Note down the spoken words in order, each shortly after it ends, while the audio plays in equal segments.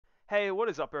Hey, what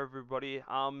is up, everybody?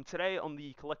 Today on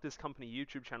the Collectors Company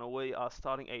YouTube channel, we are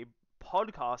starting a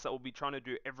podcast that we'll be trying to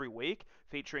do every week,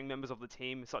 featuring members of the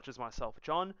team such as myself,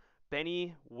 John,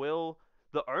 Benny, Will,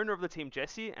 the owner of the team,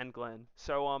 Jesse, and Glenn.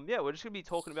 So, we're just gonna be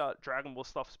talking about Dragon Ball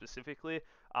stuff specifically.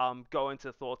 Go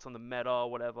into thoughts on the meta,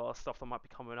 whatever stuff that might be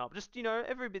coming up. Just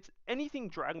every bit, anything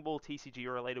Dragon Ball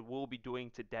TCG related, we'll be doing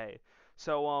today.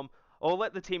 So, I'll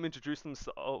let the team introduce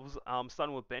themselves.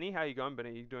 Starting with Benny. How you going,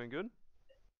 Benny? You doing good?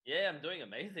 Yeah, I'm doing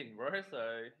amazing, bro. So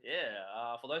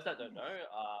yeah, for those that don't know,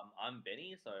 I'm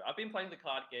Benny. So I've been playing the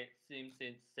card game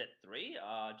since set three,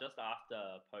 just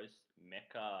after post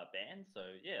Mecha ban. So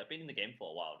yeah, I've been in the game for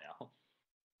a while now.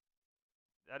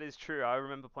 That is true. I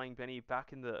remember playing Benny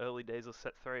back in the early days of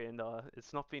Set 3, and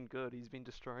it's not been good. He's been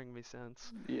destroying me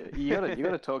since. Yeah, you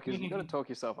gotta talk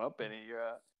yourself up, Benny. You're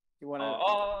Yeah. one What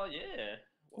of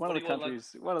do the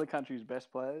you want? Like, country's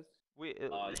best players. we, yeah.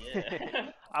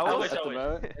 I I will, wish, At I the wish.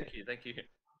 moment. Thank you.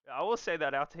 I will say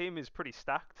that our team is pretty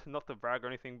stacked. Not to brag or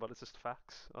anything, but it's just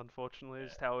facts. Unfortunately,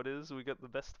 it's just how it is. We got the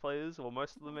best players, or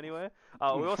most of them anyway.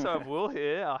 We also have Will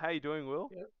here. How you doing, Will?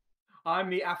 Yeah. I'm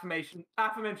the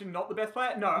aforementioned not the best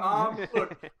player. No,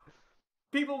 look,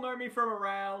 people know me from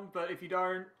around, but if you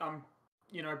don't, I'm,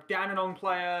 down and on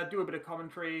player, do a bit of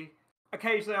commentary.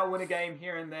 Occasionally I'll win a game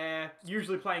here and there,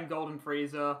 usually playing Golden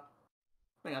Freezer.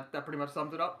 I think that pretty much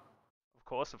sums it up.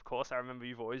 Of course. I remember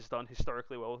you've always done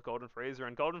historically well with Golden Freezer,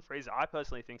 and Golden Freezer, I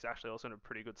personally think is actually also in a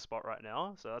pretty good spot right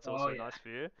now. So that's Oh, also yeah. nice for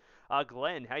you.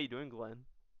 Glenn, how you doing, Glenn?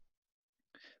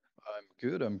 I'm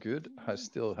good. I'm good. I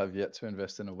still have yet to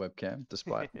invest in a webcam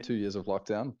despite 2 years of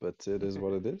lockdown, but it is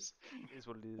what it is. It is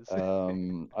what it is.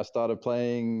 I started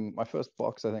playing my first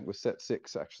box, I think, was set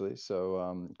 6 actually.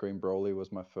 So Green Broly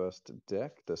was my first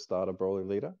deck, the starter Broly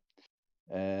leader.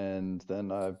 And then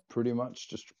I've pretty much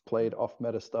just played off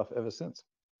meta stuff ever since.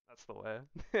 That's the way.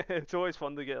 It's always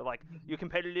fun to get like you're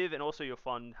competitive and also you're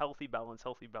fun. Healthy balance.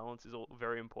 Healthy balance is all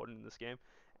very important in this game.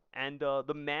 And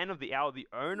the man of the hour, the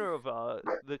owner of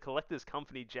the Collectors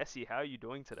Company, Jesse, how are you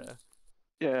doing today?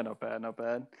 Yeah, not bad, not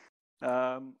bad.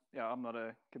 Yeah, I'm not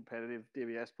a competitive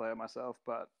DBS player myself,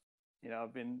 but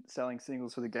I've been selling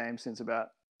singles for the game since about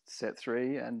set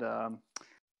 3, and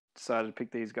decided to pick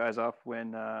these guys up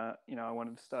when I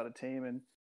wanted to start a team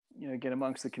and get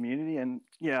amongst the community. And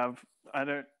yeah,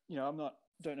 don't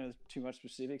know too much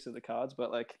specifics of the cards,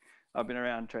 but like I've been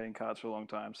around trading cards for a long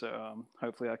time, so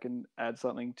hopefully I can add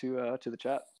something to the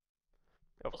chat.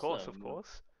 Of course, of Awesome.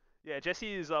 course. Yeah,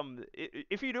 Jesse is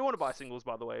if you do want to buy singles,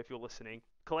 by the way, if you're listening,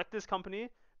 Collectors Company,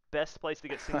 best place to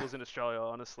get singles in Australia.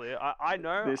 Honestly, I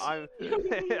know This- I'm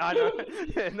I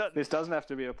know. This doesn't have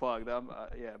to be a plug.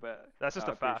 Yeah, but That's just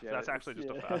I a fact. appreciate That's it. actually just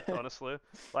a Yeah. fact, honestly.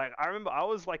 Like I remember I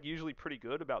was like usually pretty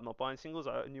good about not buying singles.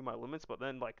 I knew my limits, but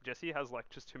then like Jesse has like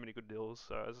just too many good deals.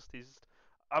 So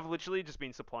I've literally just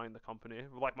been supplying the company.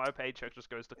 Like my paycheck just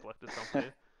goes to Collectors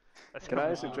Company. That's Can how I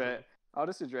much just it is. address? I'll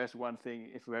just address one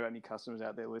thing. If we have any customers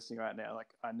out there listening right now, like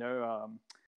I know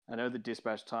the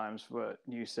dispatch times for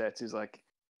new sets is like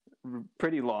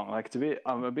pretty long. Like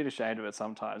I'm a bit ashamed of it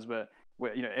sometimes, but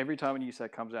every time a new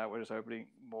set comes out, we're just opening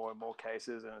more and more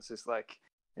cases, and it's just like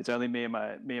it's only me and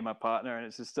my partner, and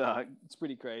it's just it's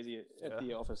pretty crazy at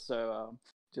the office. So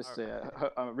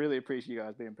I really appreciate you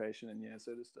guys being patient, and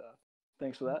so just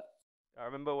thanks for that. I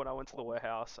remember when I went to the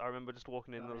warehouse. I remember just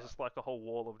walking in. There was just like a whole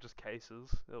wall of just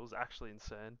cases. It was actually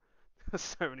insane.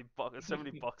 So many boxes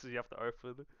you have to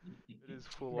open. It is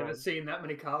full Never on. seen that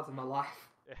many cards in my life.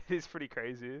 It is pretty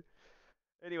crazy.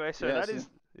 Anyway, so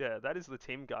Yeah, that is the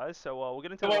team, guys. So we're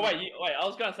gonna So tell. wait. I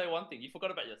was gonna say one thing. You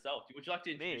forgot about yourself. Would you like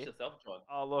to introduce Me? yourself, John?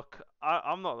 Oh look,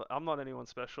 I'm not anyone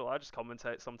special. I just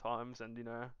commentate sometimes, and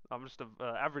I'm just a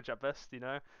average at best.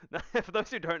 For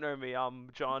those who don't know me, I'm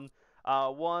John.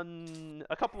 Won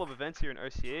a couple of events here in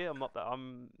OCE. I'm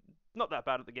not that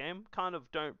bad at the game. Kind of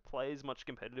don't play as much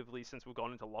competitively since we've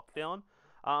gone into lockdown.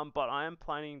 But I am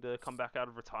planning to come back out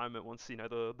of retirement once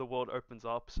the world opens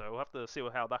up. So we'll have to see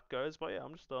how that goes. But yeah,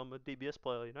 I'm just a DBS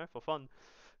player, for fun,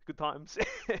 good times.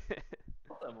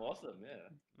 Awesome. Yeah.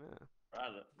 Yeah.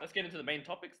 Right. Let's get into the main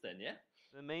topics then. Yeah.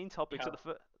 The main topic. So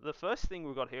Yeah. the first thing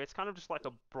we've got here, it's kind of just like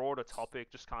a broader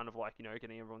topic, just kind of like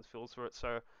getting everyone's feels for it.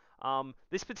 So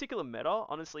this particular meta,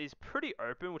 honestly, is pretty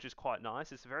open, which is quite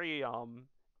nice. It's very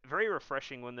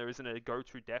refreshing when there isn't a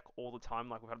go-to deck all the time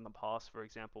like we've had in the past. For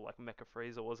example, like Mecha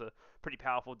Freezer was a pretty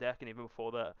powerful deck, and even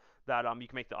before that you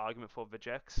can make the argument for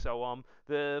Vegex. So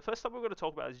the first topic we're going to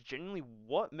talk about is generally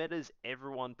what metas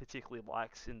everyone particularly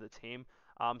likes in the team.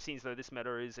 Seems though this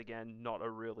meta is again not a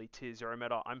really tier 0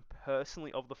 meta. I'm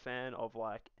personally of the fan of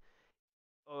like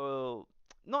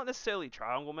not necessarily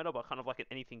triangle meta, but kind of like an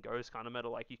anything goes kind of meta.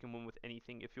 Like you can win with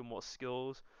anything if you're more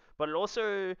skills. But it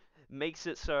also makes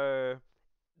it so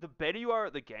the better you are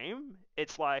at the game,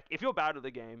 it's like if you're bad at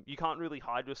the game, you can't really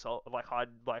hide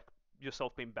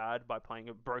yourself being bad by playing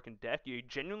a broken deck. You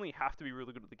genuinely have to be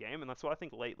really good at the game, and that's why I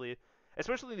think lately,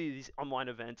 especially these online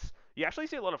events, you actually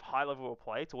see a lot of high level of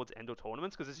play towards end of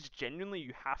tournaments because it's just genuinely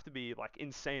you have to be like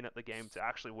insane at the game to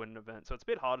actually win an event. So it's a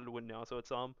bit harder to win now. So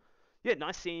it's yeah,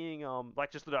 nice seeing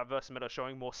like just the diverse meta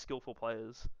showing more skillful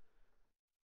players.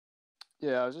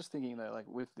 Yeah, I was just thinking though, like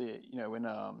with the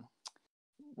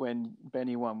when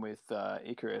Benny won with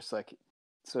Icarus, like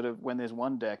sort of when there's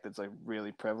one deck that's like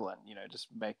really prevalent, just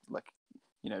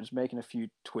just making a few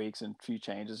tweaks and a few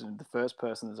changes, and the first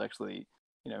person that's actually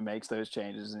makes those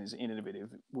changes and is innovative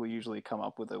will usually come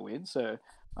up with a win. So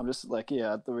I'm just like,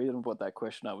 yeah, the reason I brought that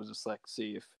question up was just like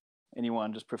see if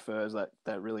anyone just prefers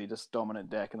that really just dominant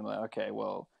deck, and I'm like, okay,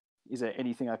 well, is there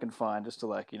anything I can find just to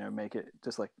like make it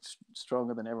just like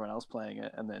stronger than everyone else playing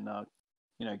it, and then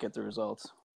get the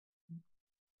results.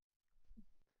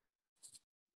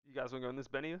 You guys want to go in this,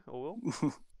 Benny or Will?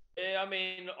 Yeah, I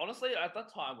mean, honestly, at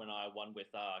that time when I won with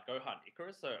Gohan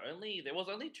Icarus, there was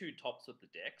only two tops of the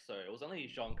deck, so it was only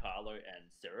Giancarlo and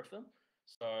Seraphim.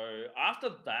 So after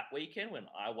that weekend when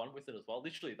I won with it as well,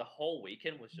 literally the whole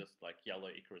weekend was just like yellow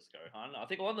Icarus Gohan. I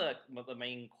think one of the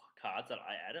main cards that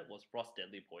I added was Frost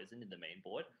Deadly Poison in the main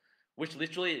board, which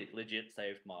literally legit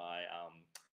saved my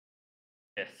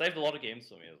saved a lot of games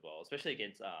for me as well, especially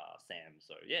against Sam.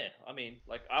 So yeah, I mean,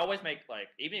 like I always make like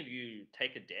even if you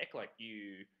take a deck, like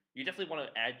you definitely want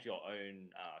to add your own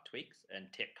tweaks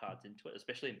and tech cards into it,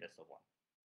 especially in best of one.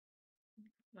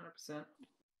 100%.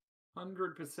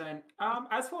 100%.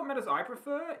 As for what metas I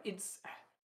prefer, it's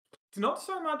not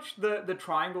so much the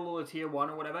triangle or the tier 1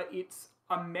 or whatever. It's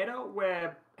a meta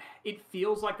where it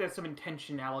feels like there's some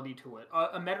intentionality to it.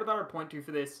 A meta that I would point to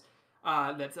for this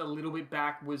that's a little bit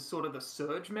back was sort of the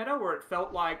Surge meta, where it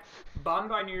felt like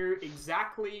Bandai knew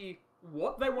exactly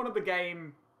what they wanted the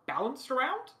game balanced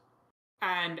around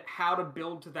and how to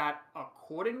build to that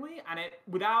accordingly. And it,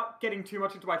 without getting too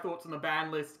much into my thoughts on the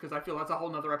ban list, because I feel that's a whole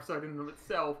nother episode in and of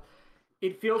itself,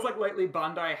 it feels like lately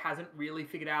Bandai hasn't really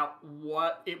figured out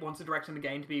what it wants the direction of the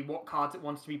game to be, what cards it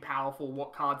wants to be powerful,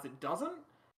 what cards it doesn't.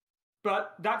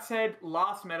 But that said,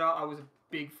 last meta I was a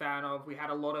big fan of. We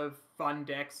had a lot of fun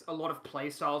decks, a lot of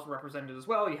playstyles represented as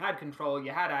well. You had control,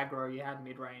 you had aggro, you had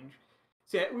mid-range.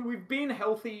 So yeah, we've been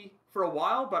healthy for a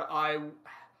while, but I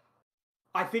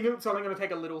think it's only going to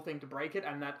take a little thing to break it,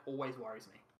 and that always worries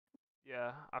me.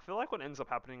 Yeah, I feel like what ends up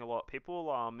happening a lot,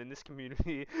 people in this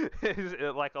community is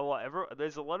like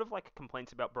there's a lot of like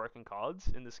complaints about broken cards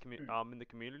in this in the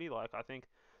community. Like I think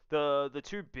the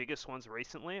two biggest ones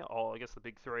recently, or I guess the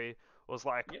big three, was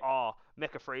like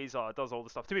Mecha Freezer does all the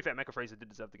stuff. To be fair, Mecha Freezer did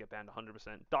deserve to get banned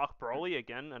 100%. Dark Broly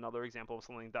again, another example of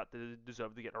something that did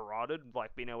deserve to get errated,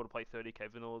 like being able to play 30k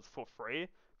vanillas for free.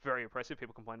 Very impressive.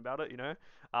 People complain about it,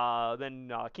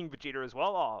 Then King Vegeta as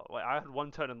well. Oh, I had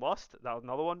one turn and lost. That was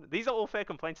another one. These are all fair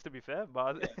complaints, to be fair,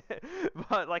 but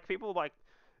but like people like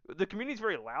the community's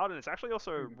very loud, and it's actually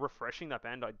also refreshing that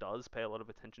Bandai does pay a lot of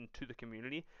attention to the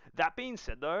community. That being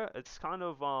said, though, it's kind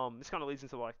of this kind of leads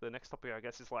into like the next topic, I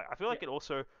guess, is like I feel like it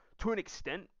also, to an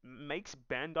extent, makes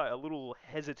Bandai a little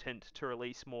hesitant to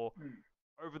release more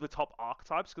over-the-top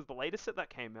archetypes, because the latest set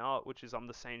that came out, which is the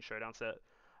Saiyan Showdown set,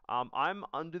 I'm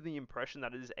under the impression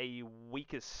that it is a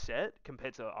weaker set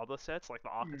compared to other sets. Like the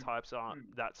archetypes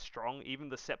aren't that strong. Even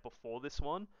the set before this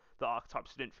one, the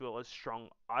archetypes didn't feel as strong.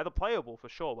 Either playable for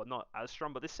sure, but not as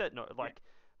strong. But this set, no, like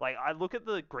I look at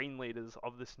the green leaders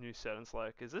of this new set, and it's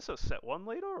like, is this a set 1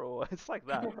 leader or it's like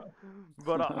that?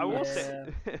 But I will say,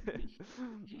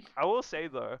 I will say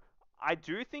though, I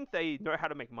do think they know how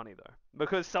to make money though,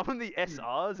 because some of the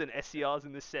SRs and SCRs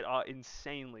in this set are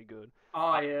insanely good.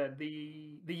 Oh yeah,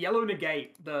 the yellow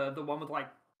negate, the one with like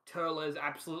Turles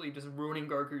absolutely just ruining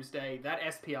Goku's day. That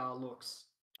SPR looks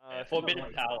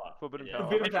Forbidden Power. Forbidden Power.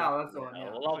 Forbidden Power, that's the one. I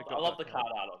Yeah. love the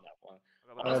card art on that one.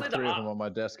 I have 3 of them on my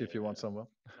desk if you want some.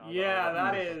 Yeah,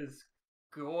 that is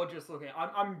gorgeous looking.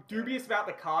 I'm dubious about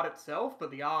the card itself, but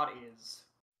the art is.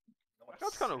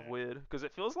 That's kind of weird, because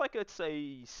it feels like it's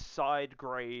a side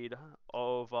grade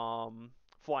of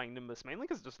Flying Nimbus, mainly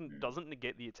because it doesn't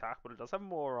negate the attack, but it does have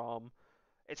more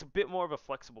it's a bit more of a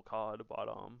flexible card, but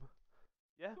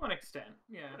yeah. To an extent,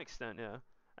 yeah. To an extent, yeah.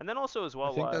 And then also as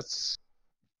well, I think that's.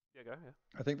 Yeah, go. Yeah.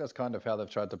 I think that's kind of how they've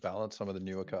tried to balance some of the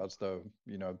newer cards, though.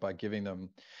 By giving them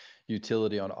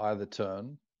utility on either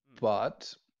turn,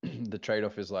 but the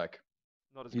trade-off is like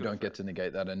Not as You good don't get to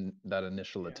negate that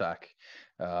initial attack,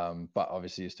 but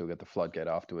obviously you still get the floodgate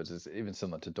afterwards. It's even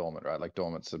similar to Dormant, right? Like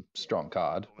Dormant's a strong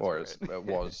card, Dormant's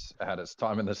or it had its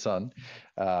time in the sun,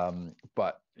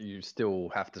 but you still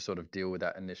have to sort of deal with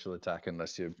that initial attack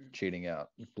unless you're cheating out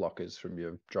blockers from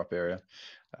your drop area.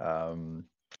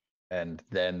 And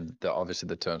then obviously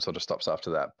the turn sort of stops after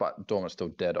that. But Dormant's still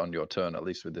dead on your turn, at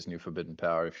least with this new Forbidden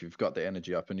Power. If you've got the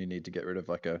energy up and you need to get rid of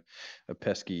like a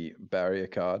pesky barrier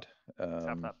card,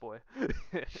 Tap that boy.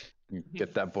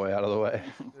 get that boy out of the way.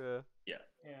 Yeah.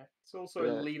 Yeah. It's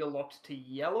also leader locked to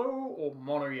yellow or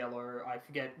mono yellow. I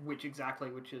forget which is.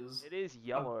 It is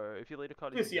yellow. If you lead a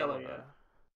card, It's yellow, yeah.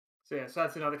 So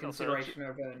that's another consideration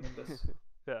over Nimbus.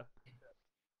 Yeah.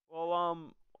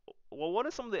 Well, what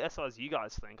are some of the SRs you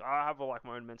guys think? I have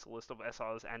my own mental list of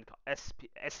SRs and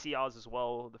SCRs as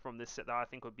well from this set that I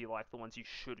think would be like the ones you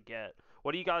should get.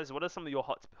 What are some of your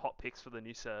hot picks for the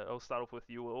new set? I'll start off with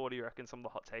you. What do you reckon some of the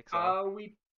hot takes are? Are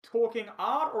we talking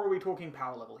art or are we talking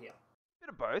power level here? Bit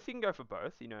of both. You can go for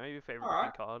both. You know, your favorite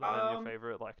Alright, card and your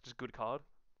favorite just good card.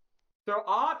 So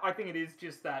art, I think it is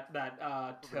just that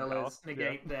Teller's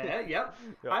negate there. Yep.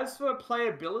 As for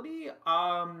playability,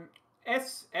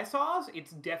 SRs,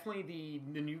 it's definitely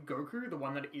the new Goku, the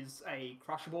one that is a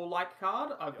crushable-like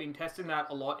card. I've been testing that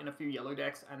a lot in a few yellow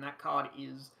decks, and that card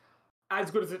is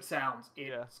as good as it sounds.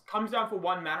 It comes down for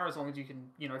 1 mana as long as you can,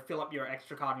 fill up your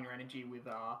extra card and your energy with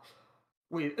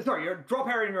your drop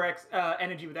area and your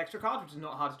energy with extra cards, which is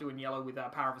not hard to do in yellow with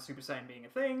Power of a Super Saiyan being a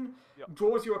thing.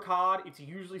 Draws you a card. It's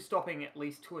usually stopping at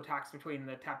least 2 attacks between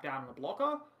the tap down and the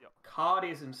blocker. Card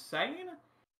is insane.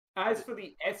 As for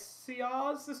the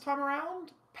SCRs this time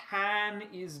around, Pan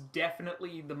is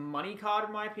definitely the money card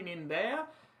in my opinion there,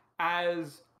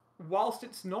 as whilst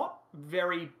it's not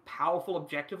very powerful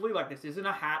objectively, like this isn't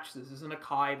a Hatch, this isn't a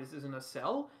Kai, this isn't a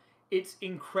Cell, it's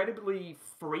incredibly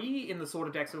free in the sort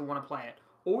of decks that we want to play it.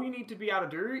 All you need to be able to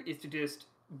do is to just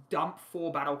dump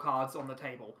 4 battle cards on the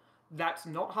table. That's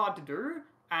not hard to do,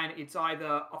 and it's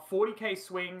either a 40k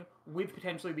swing with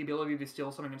potentially the ability to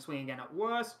steal something and swing again at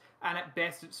worst, and at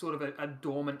best it's sort of a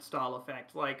dormant style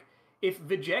effect. Like, if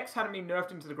Vegex hadn't been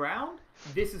nerfed into the ground,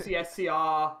 this is the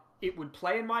SCR it would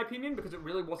play in my opinion, because it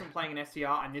really wasn't playing an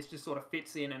SCR, and this just sort of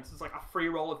fits in, and it's just like a free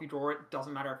roll if you draw it,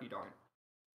 doesn't matter if you don't.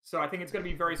 So I think it's going to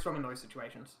be very strong in those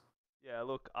situations. Yeah,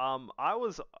 look,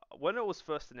 when it was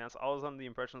first announced, I was under the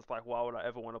impression it's like, why would I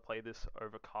ever want to play this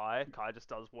over Kai? Kai just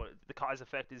does the Kai's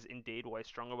effect is indeed way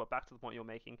stronger, but back to the point you're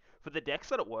making, for the decks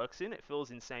that it works in, it feels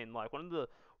insane. Like, one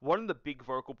of the big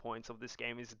vocal points of this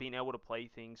game is being able to play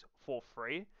things for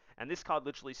free. And this card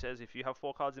literally says if you have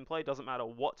 4 cards in play, doesn't matter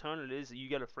what turn it is, you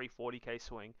get a free 40k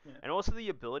swing. Yeah. And also the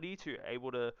ability to able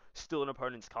to steal an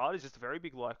opponent's card is just a very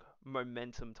big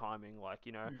momentum timing.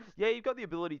 You've got the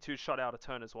ability to shut out a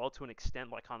turn as well to an extent,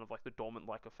 kind of like the dormant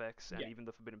effects and even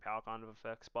the forbidden power kind of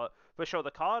effects. But for sure,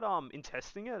 the card in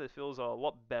testing it feels a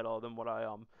lot better than what I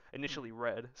initially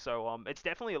read. So it's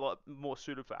definitely a lot more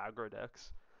suited for aggro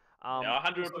decks. I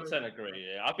 100% agree.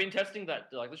 Yeah. I've been testing that,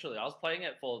 literally, I was playing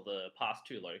it for the past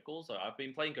 2 locals, so I've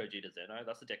been playing Gogeta Zeno,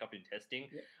 that's the deck I've been testing.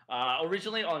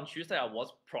 Originally on Tuesday I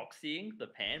was proxying the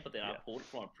Pan, but then I pulled it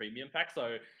from a premium pack,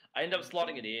 so I ended up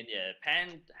slotting it in.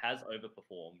 Pan has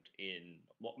overperformed in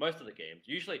most of the games.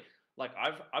 Usually,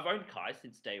 I've owned Kai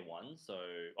since day 1, so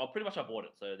pretty much I bought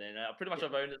it, so then I've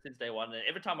owned it since day 1, and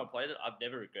every time I played it, I've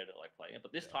never regretted playing it,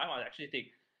 but this time I actually think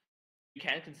you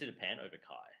can consider Pan over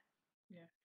Kai.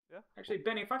 Yeah. Actually,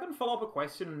 Benny, if I can follow up a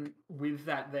question with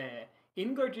that there.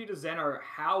 In Gogeta Zeno,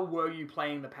 how were you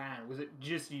playing the Pan? Was it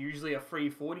just usually a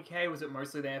free 40k? Was it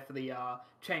mostly there for the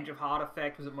change of heart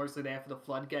effect? Was it mostly there for the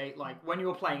floodgate? When you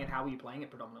were playing it, how were you playing it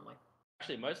predominantly?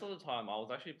 Actually, most of the time, I was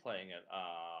actually playing it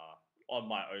on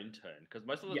my own turn. Because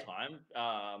most of the time,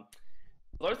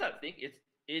 for those that think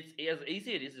it's as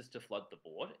easy it is to flood the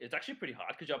board, it's actually pretty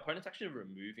hard because your opponent's actually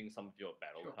removing some of your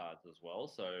battle cards as well.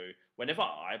 So whenever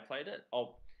I played it,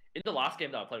 in the last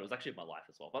game that I played, it was actually my life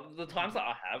as well. But the times that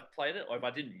I have played it, or if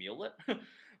I didn't meal it,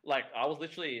 I was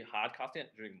literally hard casting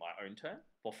it during my own turn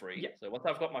for free. Yeah. So once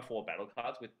I've got my 4 battle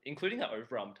cards, including that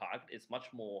overwhelm target, it's much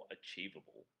more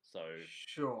achievable. So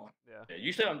sure, yeah.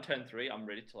 Usually on turn 3, I'm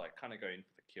ready to kind of go in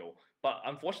for the kill. But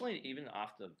unfortunately, even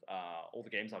after all the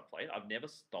games I've played, I've never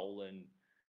stolen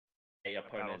a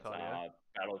opponent's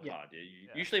battle card.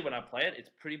 Usually when I play it, it's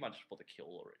pretty much for the kill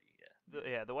already.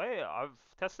 The way I've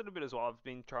tested a bit as well, I've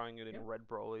been trying it in Red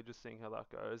Broly, just seeing how that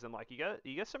goes, and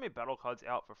you get so many battle cards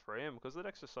out for free, and because the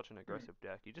deck's just such an aggressive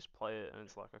deck, you just play it, and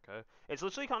it's okay. It's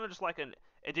literally kind of just like an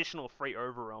additional free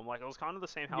overrealm. It was kind of the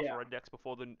same how for red decks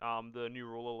before the new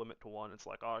ruler limit to 1. It's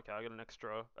okay, I get an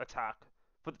extra attack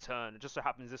for the turn. It just so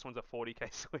happens this one's a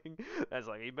 40k swing. It's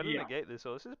like, you better Yeah. negate this,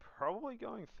 or this is probably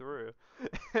going through.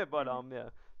 But yeah,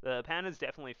 the Pandas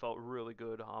definitely felt really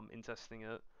good in testing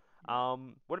it.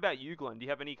 What about you, Glenn? Do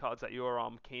you have any cards that you're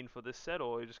keen for this set,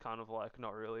 or you're just kind of like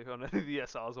not really on any of the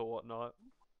SRs or whatnot?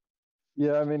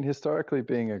 Yeah, I mean, historically,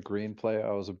 being a green player,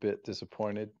 I was a bit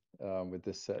disappointed with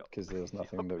this set Yep. because there was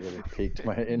nothing Yep. that really piqued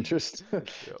my interest Yep.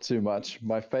 too much.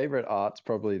 My favorite art's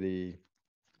probably the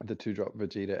 2-drop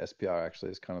Vegeta SPR.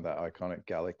 Actually, is kind of that iconic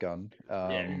Gallic gun.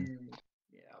 Yeah.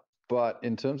 Yeah. But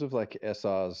in terms of like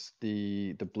SRs,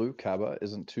 the blue Cabba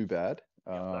isn't too bad.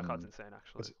 Yep, that card's insane,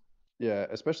 actually. Yeah,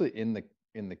 especially in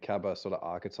the Cabba sort of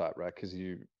archetype, right? Because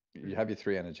you have your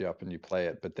 3 energy up and you play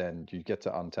it, but then you get to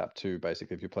untap 2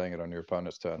 basically if you're playing it on your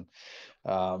opponent's turn,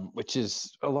 which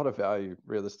is a lot of value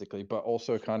realistically, but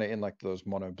also kind of in like those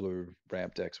mono blue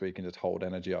ramp decks where you can just hold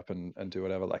energy up and do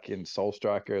whatever. Like in Soul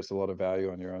Striker, it's a lot of value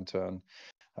on your own turn.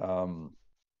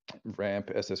 Ramp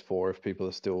SS4, if people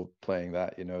are still playing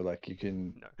that, like you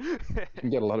can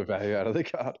get a lot of value out of the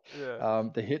card. Yeah.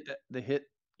 The hit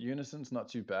unison's not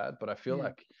too bad, but I feel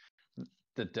like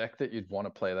the deck that you'd want to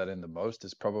play that in the most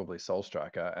is probably Soul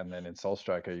Striker, and then in Soul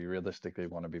Striker you realistically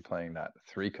want to be playing that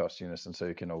 3-cost unison so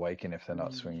you can awaken if they're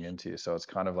not swinging into you. So it's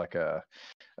kind of like it's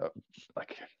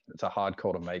a hard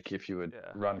call to make if you would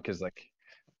run, because like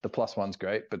the +1's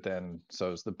great, but then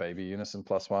so is the baby unison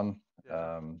 +1.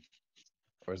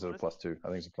 Or is it a +2? I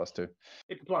think it's a +2.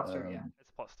 It's a +2, yeah. It's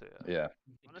a +2. Yeah.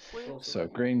 Honestly, So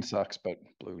green sucks, but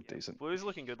blue decent. Blue's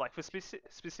looking good. Like for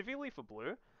specifically for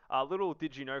blue, little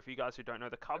did you know, for you guys who don't know,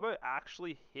 the cover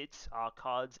actually hits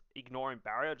cards ignoring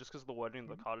barrier just because of the wording of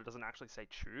the card. It doesn't actually say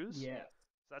choose. Yeah.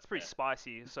 So that's pretty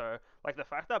spicy. So like the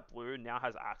fact that blue now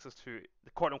has access to the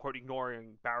quote unquote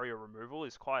ignoring barrier removal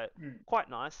is quite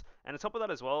nice. And on top of that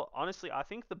as well, honestly, I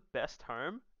think the best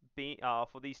home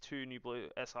for these 2 new blue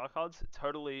SR cards,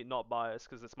 totally not biased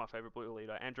because it's my favorite blue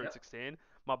leader, Android 16.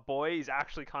 My boy is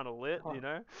actually kind of lit, you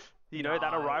know.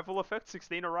 That arrival effect,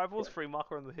 16 arrivals, free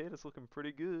marker on the hit, it's looking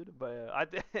pretty good. But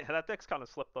that deck's kind of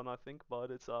slept on, I think. But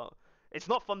it's not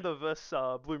fun to verse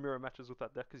blue mirror matches with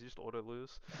that deck because you just auto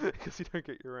lose because you don't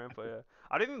get your ramp. But yeah,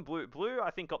 I don't think blue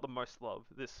I think got the most love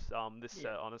this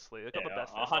set. Honestly, it got the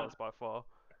best SRs by far.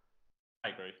 I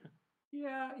agree.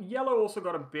 Yeah, yellow also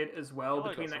got a bit as well Yellow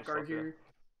between got that some stuff, Goku.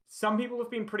 Some people have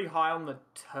been pretty high on the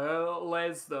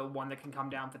Turles, the one that can come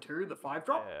down for 2, the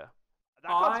 5-drop. Yeah, that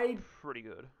card's pretty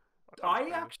good. I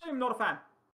actually am not a fan.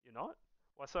 You're not?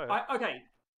 Why so? Okay,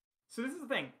 so this is the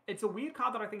thing. It's a weird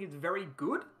card that I think is very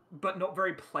good, but not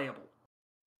very playable.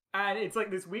 And it's like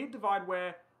this weird divide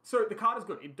where... So the card is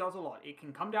good. It does a lot. It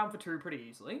can come down for 2 pretty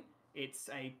easily. It's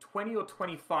a 20 or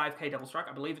 25k double strike.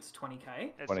 I believe it's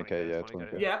 20k. 20k, yeah,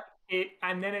 20k. Yeah,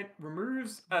 and then it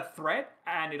removes a threat,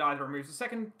 and it either removes a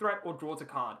second threat or draws a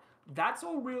card. That's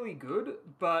all really good,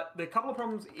 but the couple of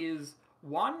problems is,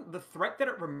 one, the threat that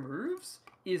it removes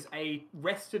is a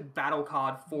rested battle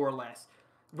card 4 or less.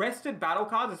 Rested battle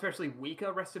cards, especially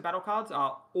weaker rested battle cards,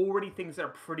 are already things that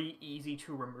are pretty easy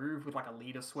to remove with like a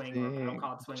leader swing or a battle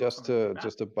card swing. Just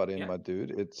to butt in, my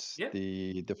dude, it's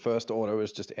the first order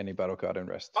is just any battle card in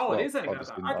rest. Oh, it is any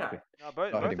battle card. Okay. No,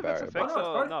 both of its effects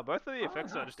are both of the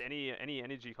effects are just any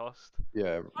energy cost.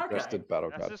 Yeah, rested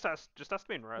battle card. Just has to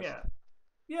be in rest.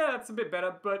 Yeah, that's a bit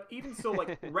better, but even still,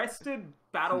 like, rested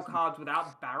battle cards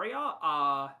without barrier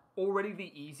are already the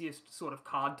easiest sort of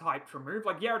card type to remove.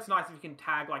 Like, yeah, it's nice if you can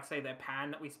tag, like, say, their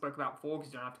pan that we spoke about before,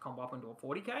 because you don't have to combo up into a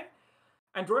 40k.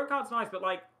 And drawing card's nice, but,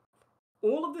 like,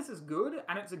 all of this is good,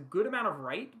 and it's a good amount of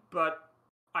rate, but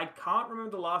I can't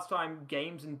remember the last time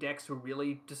games and decks were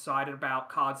really decided about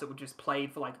cards that were just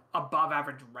played for, like, above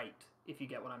average rate, if you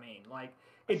get what I mean. Like,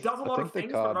 it does a lot of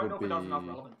things, but I don't know if it does enough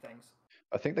relevant things.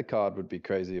 I think the card would be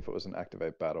crazy if it was an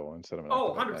activate battle instead of an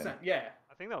activate 100%, main. yeah.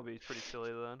 I think that would be pretty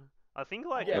silly then. I think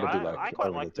I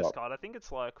quite like this card. I think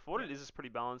it's like, for what it is, it's pretty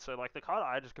balanced. So like the card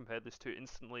I just compared this to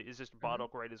instantly is just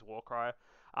Bardock Raider's Warcry.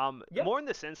 More in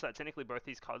the sense that technically both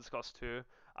these cards cost 2.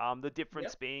 The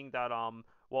difference being that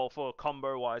well, for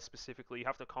combo wise specifically, you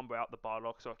have to combo out the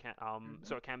Bardock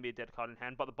so it can be a dead card in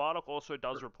hand. But the Bardock also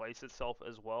does replace itself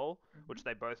as well, which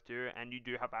they both do, and you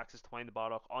do have access to playing the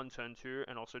Bardock on turn 2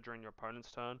 and also during your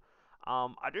opponent's turn.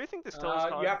 I do think this tells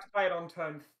card... You have to play it on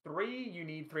turn 3. You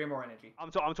need 3 or more energy.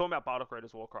 I'm talking about Bardock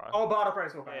Raider's Warcry. Oh, Bardock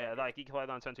Raider's Warcry. Yeah, like you can play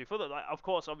that on turn 2. For the, like, of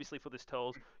course, obviously for this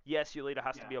tells, yes, your leader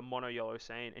has to be a mono yellow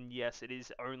Saiyan, and yes, it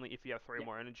is only if you have 3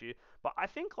 more energy. But I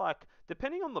think like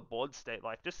depending on the board state,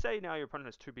 like just say now your opponent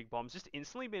has 2 big bombs, just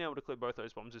instantly being able to clear both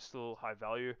those bombs is still high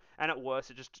value, and at worst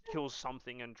it just kills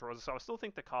something and draws. So I still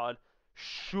think the card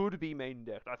should be main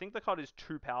decked. I think the card is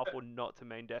too powerful not to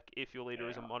main deck if your leader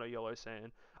is a mono yellow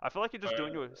Saiyan. I feel like you're just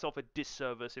doing yourself a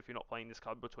disservice if you're not playing this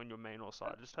card between your main or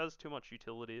side. It just has too much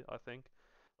utility, I think.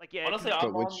 Like, yeah, Honestly, But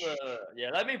I'm on which- the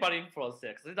let me butt in for a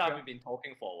sec. Since I've been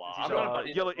talking for a while, he's I'm gonna butt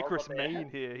in Yellow as well, Icarus but yeah. main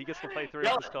here. He gets to play 3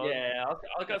 Yellow, of this card. yeah, I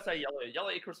was gonna say yellow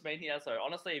Icarus main here. So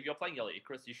honestly, if you're playing yellow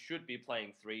Icarus, you should be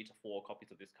playing 3 to 4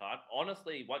 copies of this card.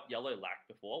 Honestly, what yellow lacked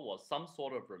before was some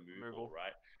sort of removal,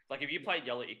 right? Like if you played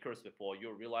yellow Icarus before,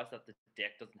 you'll realize that the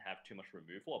deck doesn't have too much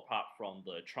removal apart from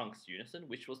the Trunks Unison,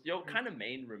 which was your kind of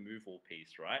main removal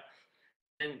piece, right?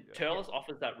 And Turles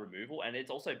offers that removal, and it's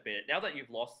also better now that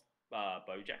you've lost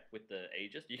Bojack with the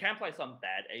Aegis. You can play some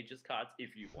bad Aegis cards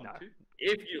if you want to,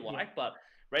 if you like, but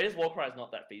Raiders Warcry is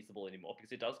not that feasible anymore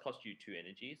because it does cost you 2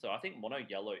 energy. So I think mono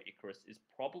yellow Icarus is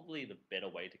probably the better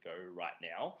way to go right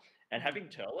now. And having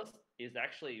Turles is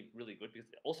actually really good because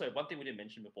also one thing we didn't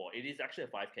mention before, it is actually a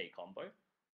 5k combo.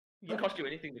 It doesn't cost you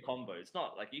anything to combo. It's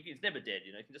not like it's never dead.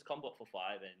 You know, you can just combo it for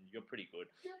 5 and you're pretty good.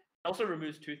 It also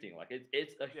removes toothing. Like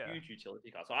it's a huge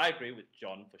utility card. So I agree with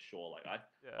John for sure. Like I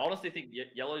honestly think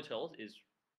yellow Turles is.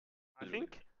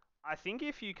 I think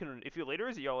if your leader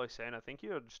is a yellow Saiyan, I think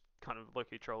you're just kind of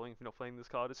low-key trolling if you're not playing this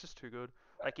card. It's just too good.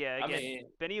 Like,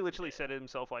 Benny literally said it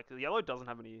himself, like, the yellow doesn't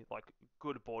have any, like,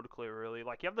 good board clear, really.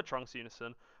 Like, you have the Trunks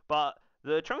Unison, but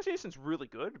the Trunks Unison's really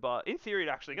good, but in theory, it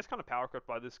actually gets kind of power crept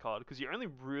by this card, because you only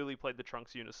really played the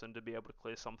Trunks Unison to be able to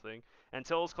clear something, and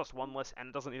Turles cost 1 less, and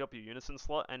it doesn't eat up your Unison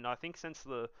slot, and I think since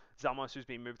the Zamos who's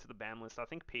been moved to the ban list, I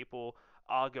think people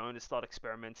are going to start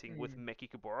experimenting with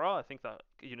Mechikabura. I think that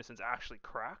Unison's actually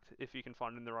cracked if you can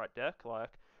find it in the right deck. Like,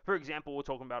 for example, we're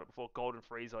talking about it before, Golden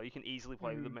Freezer. You can easily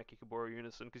play the Mechikabura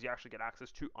Unison because you actually get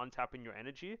access to untapping your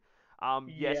energy.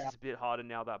 Yes, it's a bit harder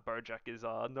now that Bojack is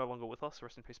no longer with us.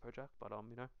 Rest in peace, Bojack. But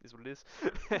you know, is what it is.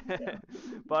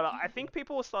 But I think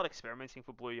people will start experimenting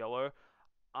for blue-yellow.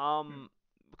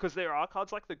 Because there are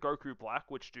cards like the Goku Black,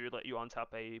 which do let you untap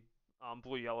a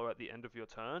blue-yellow at the end of your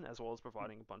turn, as well as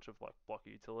providing a bunch of like blocky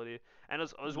utility, and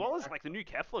as well as like the new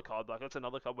Kefla card. Like that's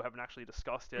another card we haven't actually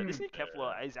discussed yet. This new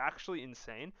Kefla is actually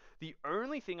insane. The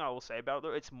only thing I will say about it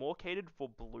though, it's more catered for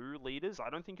blue leaders. I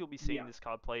don't think you'll be seeing this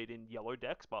card played in yellow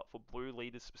decks, but for blue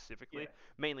leaders specifically,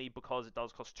 mainly because it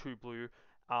does cost 2 blue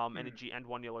energy and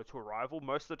 1 yellow to a rival.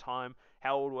 Most of the time,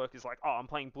 how it would work is like, oh, I'm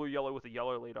playing blue-yellow with a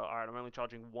yellow leader. Alright, I'm only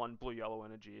charging 1 blue-yellow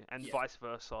energy, and vice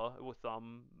versa with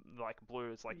like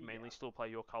blue. It's like mainly still play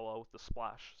your color with the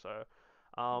splash. So,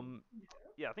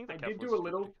 yeah, I think the I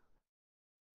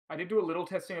did do a little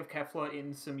testing of Kefla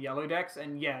in some yellow decks,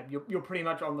 and yeah, you're pretty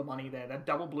much on the money there. That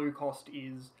double blue cost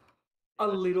is a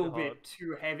little bit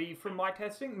too heavy from my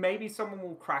testing. Maybe someone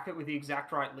will crack it with the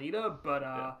exact right leader,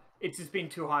 but it's just been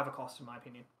too high of a cost in my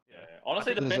opinion. Yeah,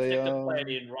 honestly, the best deck to play it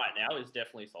in right now is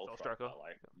definitely Soul Striker.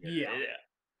 Like,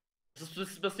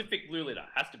 specific blue leader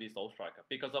has to be Soul Striker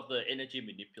because of the energy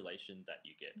manipulation that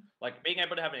you get. Like being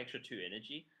able to have an extra 2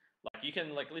 energy, like you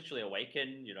can like literally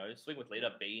awaken, you know, swing with leader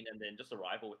Bean, and then just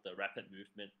arrival with the rapid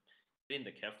movement in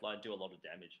the Kefla, do a lot of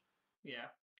damage.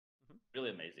 Yeah. Really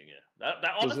amazing, yeah.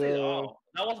 That honestly,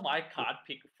 that was my card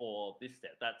pick for this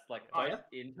set. That's like both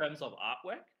in terms of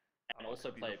artwork and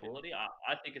also playability.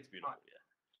 I think it's beautiful, yeah.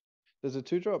 There's a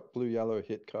 2-drop blue-yellow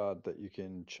hit card that you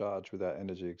can charge without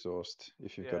energy exhaust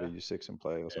if you've got a U6 in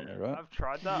play or something, right? I've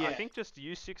tried that. I think just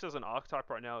U6 as an archetype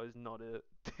right now is not it.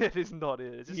 It is not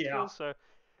it. It just feels so...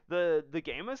 The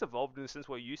game has evolved in a sense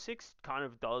where U6 kind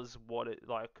of does what it,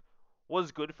 like,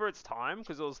 was good for its time,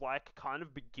 because it was, like, kind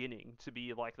of beginning to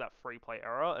be, like, that free play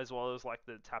era, as well as, like,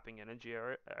 the tapping energy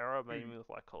era, mainly with,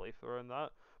 like, Khalifa and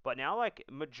that. But now, like,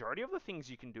 majority of the things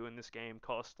you can do in this game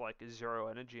cost, like, 0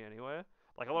 energy anyway.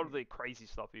 Like, a lot of the crazy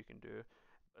stuff you can do.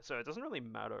 So it doesn't really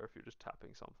matter if you're just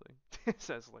tapping something.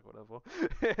 So it's like, whatever.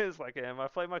 It's like, I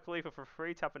play my Khalifa for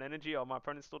free, tap an energy, or my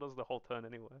opponent still does the whole turn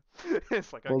anyway.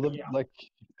 It's like, okay. Like,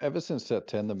 ever since set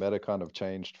 10, the meta kind of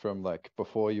changed from, like,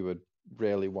 before you would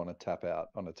rarely want to tap out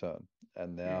on a turn.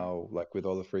 And now, like, with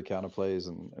all the free counterplays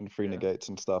and free negates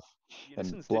and stuff, and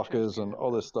blockers and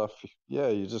all this stuff,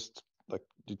 you just, like,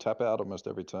 you tap out almost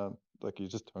every turn. Like, you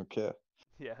just don't care.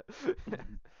 Yeah.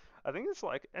 I think it's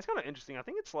like, it's kind of interesting. I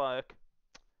think it's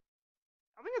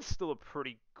still a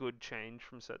pretty good change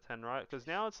from set 10, right? Because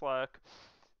now it's like,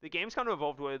 the game's kind of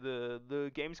evolved where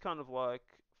the game's kind of like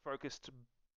focused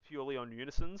purely on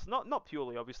unisons. Not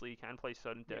purely, obviously you can play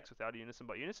certain decks without a unison,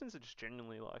 but unisons are just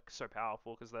genuinely like so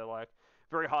powerful because they're like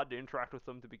very hard to interact with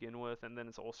them to begin with, and then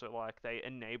it's also like they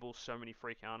enable so many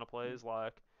free counterplays.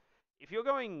 Like, if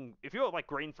you're like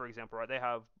Green, for example, right?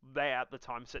 They at the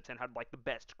time set 10 had like the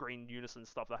best Green unison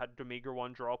stuff. They had Demigra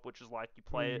 1 drop, which is like you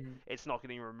play it, it's not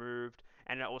getting removed,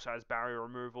 and it also has barrier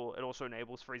removal. It also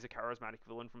enables freeze a charismatic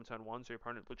villain from turn 1, so your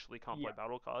opponent literally can't play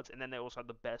battle cards. And then they also had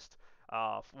the best,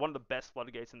 one of the best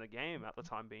floodgates in the game at the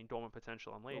time being Dormant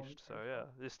Potential Unleashed. So yeah,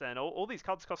 this then all these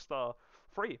cards cost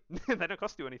free. They don't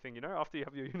cost you anything, after you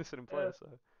have your unison in play. So.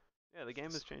 Yeah, the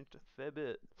game has changed a fair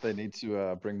bit. They need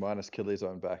to bring minus Killy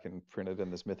Zone back and print it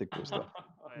in this mythic booster.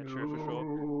 Oh, yeah, true, for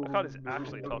sure. That card is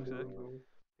actually toxic.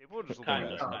 People are just Kind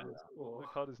looking of. at it.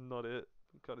 That card is not it.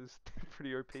 That card is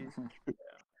pretty OP.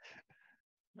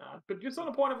 But just on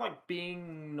the point of like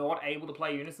being not able to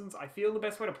play unisons, I feel the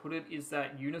best way to put it is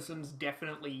that unisons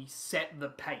definitely set the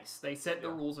pace. They set the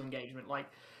rules of engagement. Like,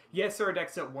 yes, there are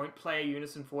decks that won't play a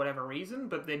unison for whatever reason,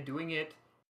 but they're doing it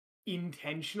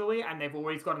intentionally, and they've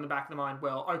always got in the back of the mind,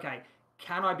 well, okay,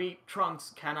 can I beat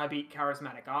Trunks? Can I beat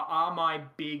Charismatic? Are my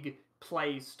big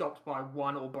plays stopped by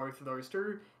one or both of those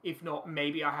two? If not,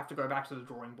 maybe I have to go back to the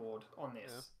drawing board on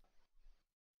this.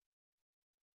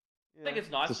 I think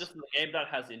it's nice just in a game that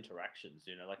has interactions,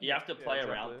 like you have to play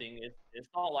around things. It's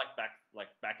not like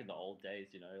back in the old days,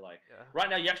 right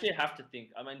now you actually have to think.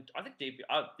 I mean, I think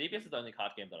DBS is the only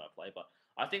card game that I play, but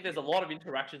I think there's a lot of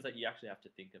interactions that you actually have to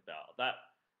think about. That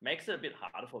makes it a bit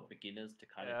harder for beginners to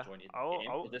kind of join in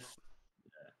the game.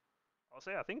 I'll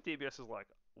say I think DBS is like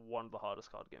one of the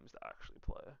hardest card games to actually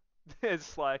play.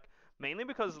 It's like mainly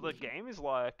because the game is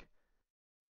like,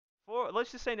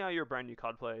 let's just say now you're a brand new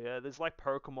card player. Yeah, there's like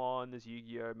Pokemon, there's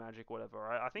Yu-Gi-Oh, Magic, whatever.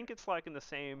 Right? I think it's like in the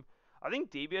same. I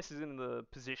think DBS is in the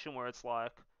position where it's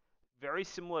like very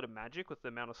similar to Magic with the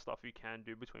amount of stuff you can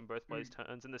do between both players'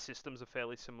 turns, and the systems are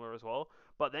fairly similar as well.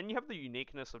 But then you have the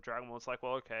uniqueness of Dragon Ball. It's like,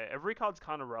 well, okay, every card's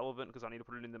kind of relevant because I need to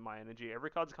put it into my energy.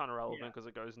 Every card's kind of relevant because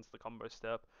it goes into the combo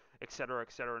step, etc.,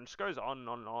 etc., and it just goes on and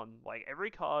on and on. Like every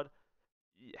card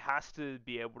has to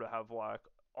be able to have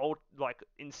like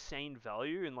insane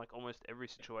value in like almost every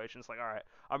situation. It's like, all right,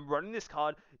 I'm running this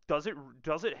card. Does it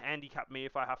handicap me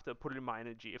if I have to put it in my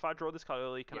energy? If I draw this card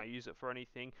early, can I use it for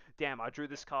anything? Damn, I drew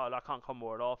this card. I can't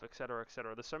combo it off, etc.,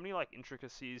 etc. There's so many like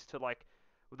intricacies to like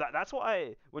that's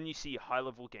why when you see high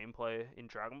level gameplay in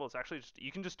Dragon Ball, it's actually just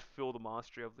you can just feel the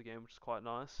mastery of the game, which is quite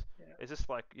nice. It's just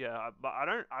like but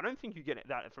I don't think you get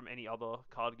that from any other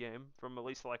card game. From at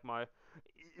least like my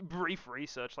brief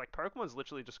research, like Pokemon's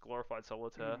literally just glorified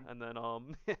solitaire, and then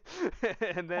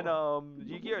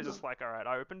Yu-Gi-Oh is just like, all right,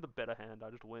 I opened the better hand,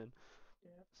 I just win.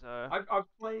 So I've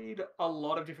played a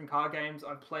lot of different card games.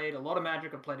 I've played a lot of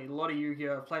Magic. I've played a lot of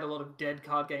Yu-Gi-Oh. I've played a lot of dead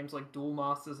card games like Duel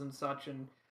Masters and such. And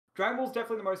Dragon Ball's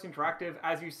definitely the most interactive.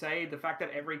 As you say, the fact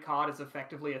that every card is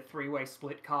effectively a three-way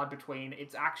split card between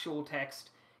its actual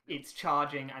text, its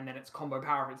charging, and then its combo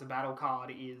power if it's a battle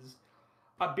card is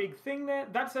a big thing there.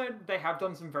 That said, they have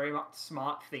done some very much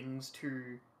smart things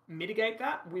to mitigate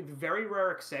that. With very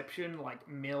rare exception, like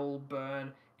mill,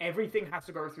 burn, everything has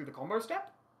to go through the combo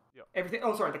step.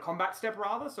 The combat step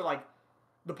rather. So like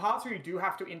the parts where you do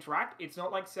have to interact, it's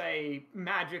not like say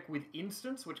Magic with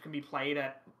instance, which can be played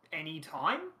at any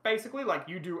time. Basically, like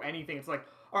you do anything, it's like,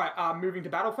 all right, moving to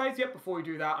battle phase. Yep. Before we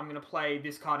do that, I'm gonna play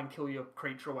this card and kill your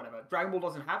creature or whatever. Dragon Ball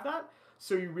doesn't have that,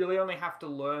 so you really only have to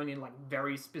learn in like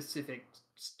very specific,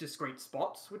 discrete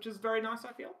spots, which is very nice.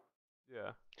 I feel.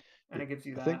 Yeah. And it gives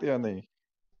you that. I think the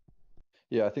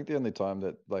only time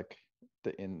that like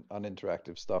the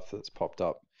uninteractive stuff that's popped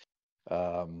up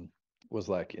was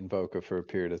like Invoker for a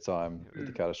period of time with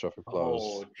the catastrophic close.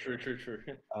 Oh, true.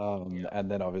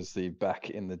 And then obviously back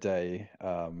in the day,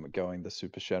 going the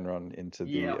Super Shenron into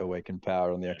the Awakened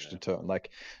Power on the extra turn.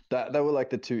 Like that were like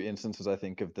the two instances I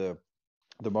think of the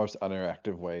most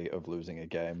uninteractive way of losing a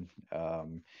game.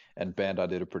 And Bandai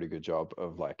did a pretty good job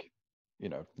of like,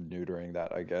 neutering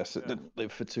that, I guess. It didn't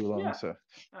live for too long. So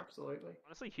absolutely.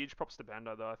 Honestly, huge props to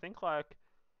Bandai though. I think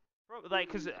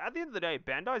because at the end of the day,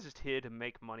 Bandai's just here to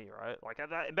make money, right? Like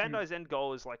Bandai's end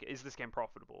goal is like, is this game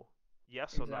profitable?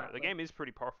 Yes or no? The game is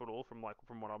pretty profitable from what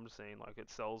I'm seeing. Like it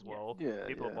sells well.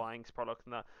 People are buying his product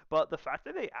and that. But the fact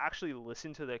that they actually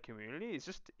listen to their community is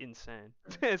just insane.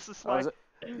 It's just like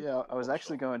I was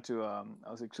actually going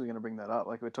to bring that up.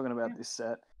 Like we're talking about this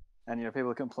set, and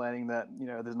people are complaining that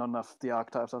there's not enough. The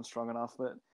archetypes aren't strong enough.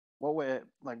 But what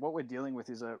we're dealing with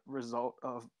is a result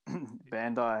of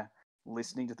Bandai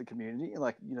listening to the community.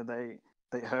 Like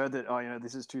they heard that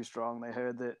this is too strong. They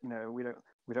heard that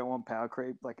we don't want power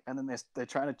creep. Like, and then they're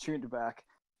trying to tune it back.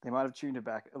 They might have tuned it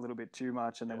back a little bit too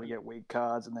much, and then we get weak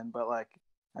cards, and then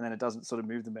it doesn't sort of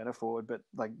move the meta forward. But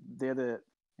like they're the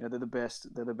best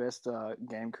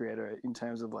game creator in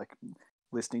terms of like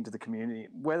listening to the community.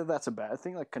 Whether that's a bad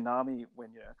thing, like Konami,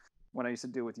 when when I used to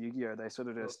deal with Yu-Gi-Oh, they sort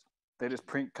of just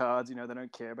print cards. They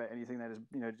don't care about anything. They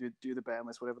just do the ban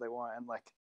list, whatever they want, and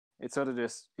like it sort of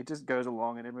just goes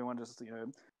along, and everyone just they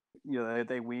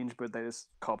whinge, but they just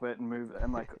cop it and move.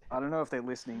 And like I don't know if they're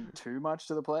listening too much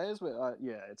to the players, but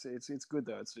yeah, it's good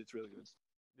though. It's really good.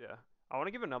 Yeah. I want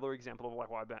to give another example of like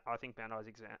why I think Bandai's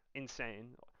insane.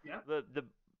 Yeah.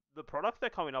 The product they're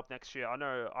coming up next year, I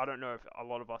don't know if a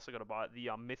lot of us are gonna buy it, the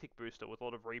Mythic booster with a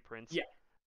lot of reprints. Yeah.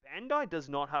 Bandai does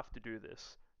not have to do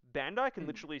this. Bandai can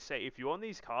literally say, if you want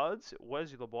these cards,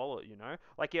 where's your wallet,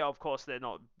 Like, yeah, of course,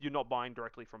 you're not buying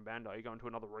directly from Bandai, you're going to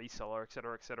another reseller,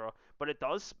 etc., etc. But it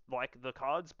does, like, the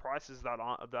cards prices that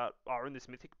are in this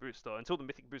Mythic booster, until the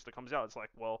Mythic booster comes out, it's like,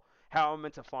 well, how am I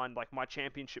meant to find, like, my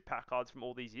championship pack cards from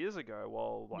all these years ago?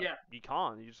 Well, like, you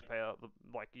can't, you just pay out,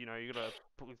 you gotta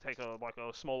take a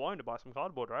small loan to buy some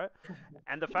cardboard, right?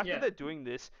 And the fact that they're doing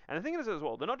this, and the thing is as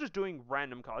well, they're not just doing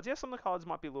random cards. Yeah, some of the cards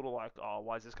might be a little like, oh,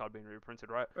 why is this card being reprinted,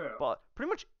 right? Yeah. But pretty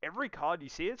much every card you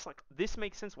see, it's like, this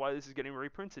makes sense why this is getting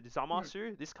reprinted.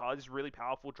 Zamasu, this card is a really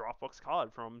powerful draft box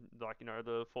card from, like,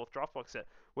 the 4th draft box set,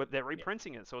 where they're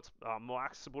reprinting it, so it's more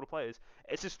accessible to players.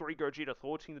 SS3 Gogeta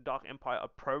Thwarting the Dark Empire, a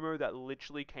promo that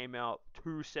literally came out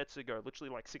 2 sets ago,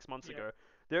 literally like 6 months ago.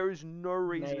 There is no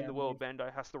reason in the world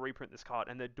Bandai has to reprint this card,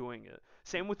 and they're doing it.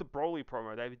 Same with the Broly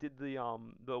promo. They did the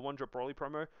one-drop Broly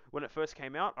promo when it first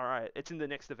came out. All right, it's in the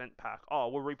next event pack. Oh,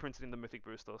 we're reprinting the Mythic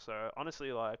booster. So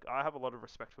honestly, like, I have a lot of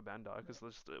respect for Bandai because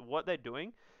what they're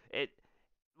doing,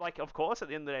 like, of course, at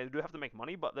the end of the day, they do have to make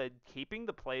money, but they're keeping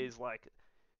the players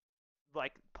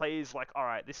players like, all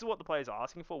right, this is what the players are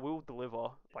asking for. We'll deliver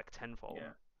like tenfold. Yeah.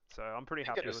 So I'm pretty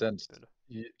happy In a with sense,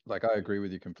 it. like I agree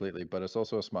with you completely, but it's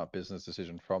also a smart business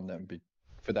decision from them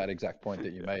for that exact point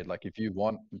that you made. Like, if you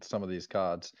want some of these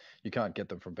cards, you can't get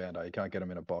them from Bandai. You can't get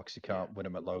them in a box. You can't win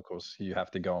them at locals. You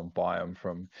have to go and buy them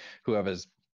from whoever's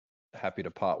happy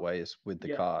to part ways with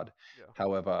the card. Yeah.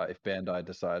 However, if Bandai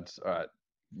decides, all right,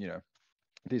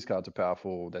 these cards are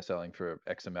powerful, they're selling for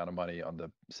X amount of money on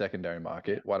the secondary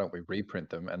market, why don't we reprint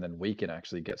them, and then we can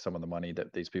actually get some of the money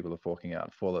that these people are forking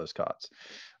out for those cards.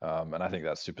 And I think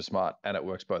that's super smart, and it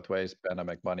works both ways. Bandai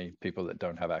make money. People that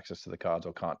don't have access to the cards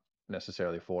or can't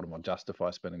necessarily afford them or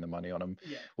justify spending the money on them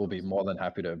will be more than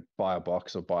happy to buy a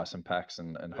box or buy some packs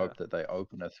and hope that they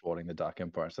open a Thwarting the Dark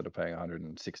Empire instead of paying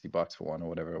 $160 for one or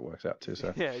whatever it works out to.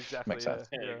 So yeah, exactly. makes sense.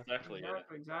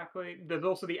 Exactly. There's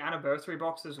also the anniversary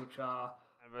boxes, which are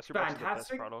Anniversary box is the best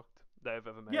fantastic product they've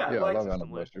ever made. Yeah, I like- love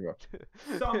anniversary box.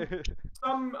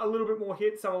 some a little bit more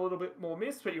hit, some a little bit more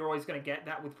miss, but you're always going to get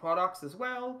that with products as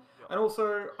well. Yeah. And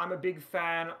also, I'm a big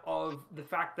fan of the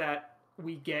fact that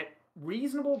we get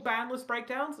reasonable ban list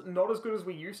breakdowns, not as good as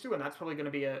we used to, and that's probably going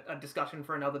to be a discussion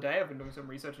for another day. I've been doing some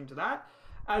research into that,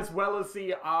 as well as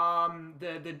the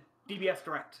DBS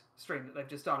Direct stream that they've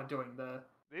just started doing, the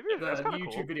That's kinda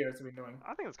YouTube cool. videos they've been doing.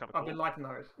 I think it's kind of I've cool. been liking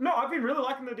those. No, I've been really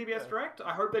liking the DBS Direct.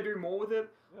 I hope they do more with it.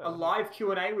 Yeah. A live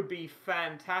Q&A would be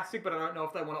fantastic, but I don't know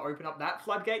if they want to open up that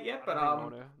floodgate yet. But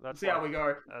That's see how we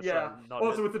go. that's, Yeah. not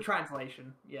Also it. with the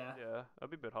translation. Yeah. Yeah,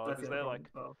 that'd be a bit hard That's because the they're other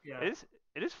like, problem as well. Yeah.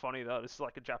 it is funny though. It's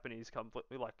like a Japanese company,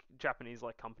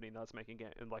 company that's making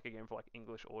a game for like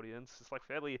English audience. It's like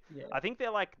fairly. Yeah. I think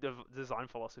their like design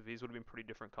philosophies would have been pretty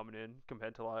different coming in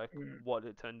compared to like what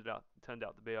it turned out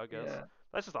to be. I guess Yeah.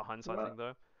 that's just a hindsight Well, thing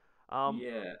though.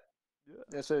 Yeah.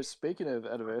 Yeah, so speaking of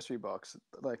anniversary box,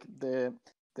 like the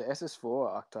SS4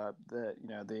 archetype,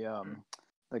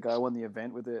 the guy won the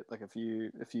event with it like a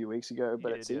few weeks ago,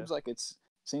 but it seems like it's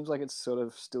sort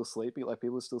of still sleepy. Like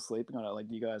people are still sleeping on it. Like,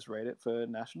 do you guys rate it for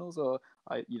nationals, or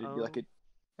like it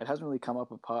hasn't really come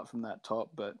up apart from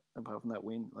that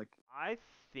win, like. I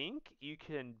think you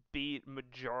can beat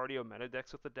majority of meta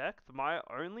decks with the deck. My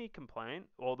only complaint,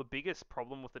 or the biggest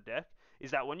problem with the deck,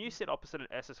 is that when you sit opposite an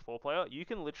SS4 player, you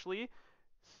can literally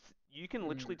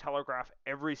telegraph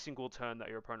every single turn that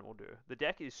your opponent will do. The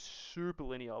deck is super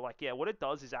linear. Like, yeah, what it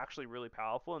does is actually really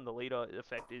powerful, and the leader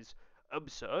effect is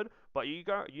absurd, but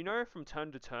from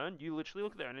turn to turn, you literally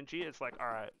look at their energy, it's like,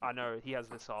 alright, I know he has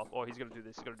this off, or he's gonna do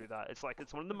this, he's gonna do that. It's like,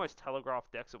 it's one of the most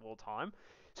telegraphed decks of all time.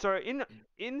 So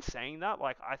in saying that,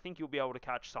 like, I think you'll be able to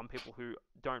catch some people who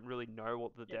don't really know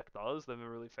what the deck does, they haven't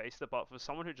really faced it, but for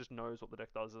someone who just knows what the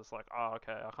deck does, it's like, oh,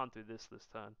 okay, I can't do this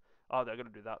turn. Oh, they're gonna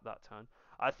do that turn.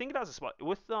 I think it has a spot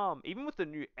with even with the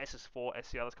new SS4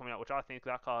 SCR that's coming out, which I think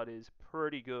that card is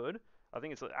pretty good. I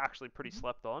think it's actually pretty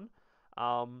slept on.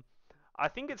 I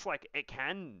think it's like it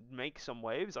can make some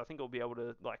waves. I think it'll be able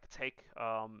to like take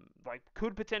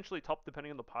could potentially top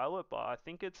depending on the pilot, but I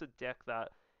think it's a deck that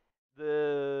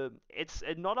it's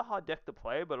not a hard deck to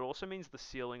play, but it also means the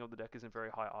ceiling of the deck isn't very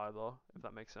high either, if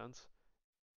that makes sense.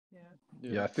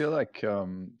 Yeah, I feel like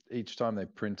each time they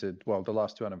printed, well, the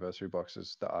last two anniversary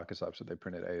boxes, the archetypes that they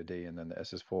printed AOD and then the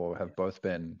SS4 have both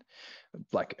been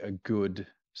like a good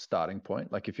starting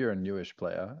point. Like if you're a newish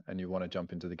player and you want to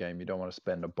jump into the game, you don't want to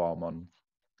spend a bomb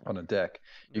on a deck,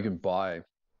 you can buy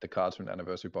the cards from the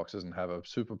anniversary boxes and have a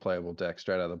super playable deck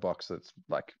straight out of the box that's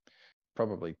like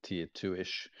probably tier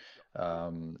 2-ish.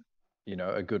 You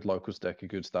know, a good locals deck, a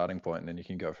good starting point, and then you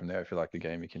can go from there. If you like the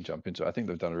game, you can jump into it. I think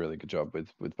they've done a really good job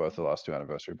with both the last two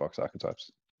anniversary box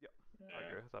archetypes. I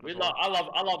agree with that We as well.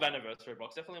 I love anniversary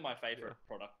box. Definitely my favorite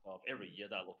product of every year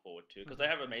that I look forward to because they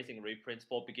have amazing reprints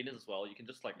for beginners as well. You can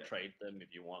just like trade them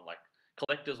if you want. Like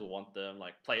collectors will want them,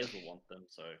 like players will want them.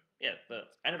 So yeah, the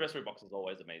anniversary box is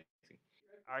always amazing.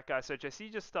 Alright guys, so Jesse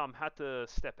just had to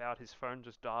step out. His phone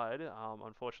just died,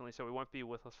 unfortunately, so he won't be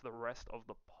with us for the rest of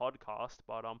the podcast.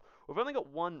 But we've only got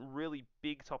one really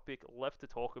big topic left to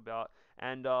talk about,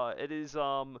 and it is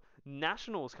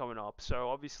nationals coming up. So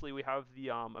obviously we have the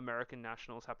American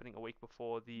nationals happening a week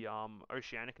before the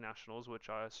Oceanic nationals, which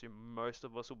I assume most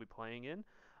of us will be playing in.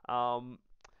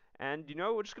 And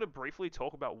we're just gonna briefly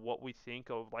talk about what we think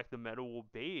of like the meta will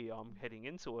be heading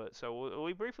into it. So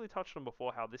we briefly touched on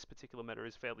before how this particular meta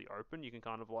is fairly open. You can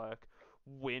kind of like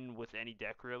win with any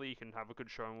deck really. You can have a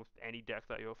good showing with any deck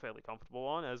that you're fairly comfortable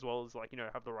on, as well as like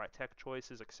have the right tech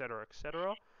choices, etc.,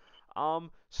 etc.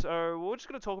 So we're just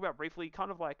going to talk about briefly, kind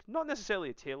of like, not necessarily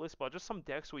a tier list, but just some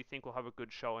decks we think will have a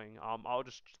good showing. I'll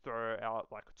just throw out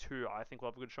like two I think will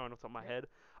have a good showing off the top of my head.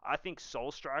 I think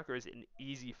Soul Striker is an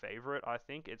easy favorite. I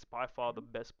think it's by far the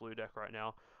best blue deck right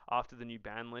now after the new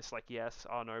ban list. Like, yes,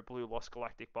 I know blue lost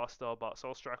Galactic Buster, but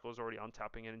Soul Striker was already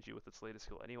untapping energy with its leader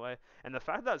skill anyway. And the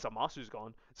fact that Zamasu's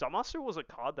gone, Zamasu was a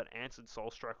card that answered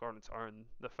Soul Striker on its own.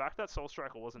 The fact that Soul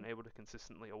Striker wasn't able to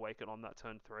consistently awaken on that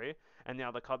turn 3, and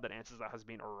now the card that answers that has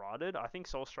been eroded, I think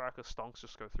Soul Striker stonks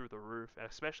just go through the roof,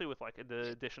 especially with like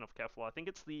the addition of Kefla.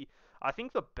 I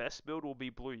think the best build will be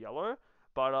blue-yellow,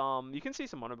 but you can see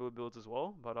some mono blue builds as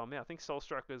well. But yeah, I think Soul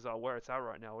Striker is where it's at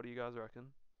right now. What do you guys reckon?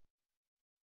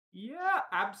 Yeah,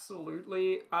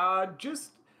 absolutely.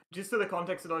 Just for the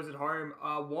context of those at home,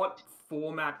 what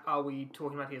format are we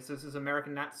talking about here? So this is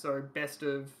American Nat, so best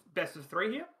of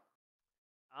 3 here.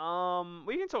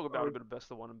 We can talk about a bit of best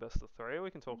of 1 and best of 3.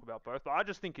 We can talk about both, but I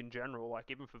just think in general,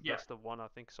 like even for best of 1, I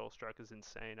think Soul Striker is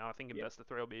insane. I think in best of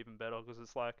 3 it'll be even better because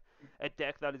it's like a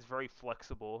deck that is very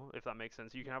flexible, if that makes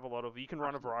sense. You can have you can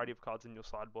run a variety of cards in your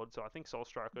sideboard. So I think Soul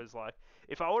Striker is like,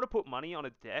 if I were to put money on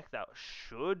a deck that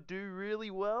should do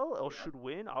really well or should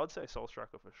win, I would say Soul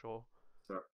Striker for sure.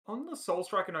 So on the Soul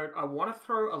Striker note, I want to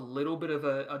throw a little bit of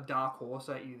a dark horse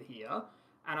at you here,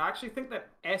 and I actually think that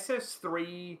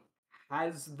SS3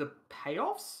 has the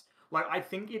payoffs. Like, I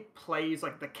think it plays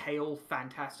like the Kale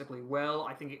fantastically well.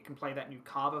 I think it can play that new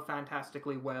Carver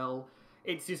fantastically well.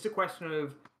 It's just a question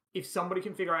of if somebody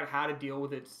can figure out how to deal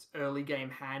with its early game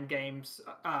hand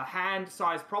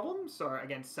size problems, so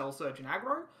against Cell Surge and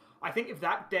aggro. I think if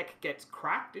that deck gets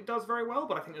cracked, it does very well,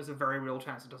 but I think there's a very real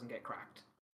chance it doesn't get cracked.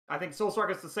 I think Soul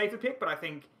Striker is the safer pick, but I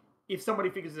think if somebody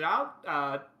figures it out,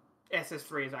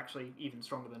 SS3 is actually even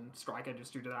stronger than Striker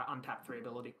just due to that untapped 3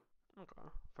 ability. Okay,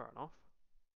 fair enough.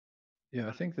 Yeah,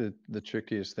 I think the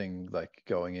trickiest thing like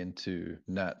going into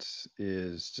Nats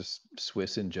is just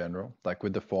Swiss in general. Like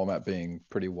with the format being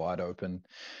pretty wide open,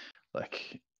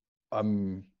 like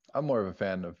I'm more of a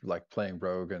fan of like playing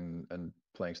Rogue and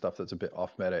playing stuff that's a bit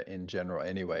off meta in general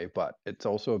anyway, but it's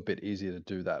also a bit easier to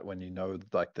do that when you know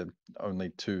like the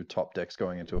only 2 top decks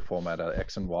going into a format are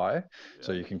X and Y.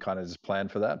 So you can kind of just plan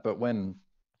for that. But when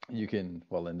you can,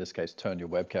 well, in this case, turn your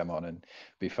webcam on and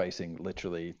be facing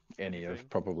literally any of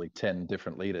probably 10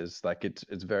 different leaders. Like it's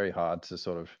very hard to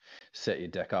sort of set your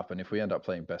deck up. And if we end up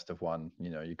playing best of 1,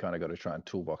 you kind of got to try and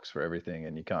toolbox for everything,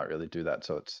 and you can't really do that.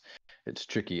 So it's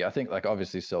tricky. I think like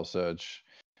obviously Cell Surge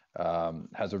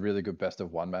has a really good best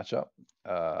of 1 matchup.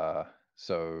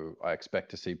 So I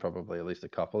expect to see probably at least a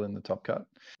couple in the top cut.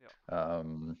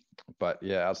 But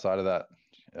yeah, outside of that,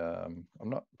 I'm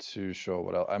not too sure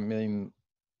what else. I mean,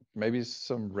 maybe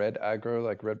some red aggro,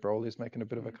 like Red Broly's making a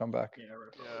bit of a comeback. Yeah,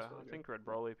 I think Red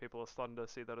Broly, people are starting to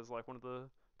see that as like one of the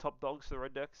top dogs for the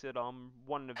red decks. It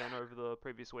won an event over the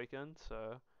previous weekend,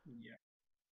 so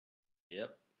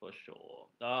Yep, for sure.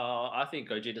 I think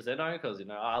Gogeta Zeno because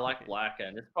I like black,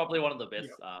 and it's probably one of the best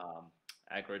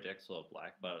aggro decks for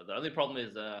black. But the only problem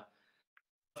is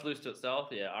lose to itself.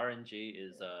 Yeah, RNG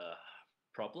is a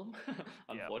problem,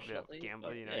 unfortunately.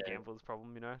 Gambler's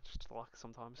problem. Just luck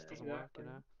sometimes doesn't work.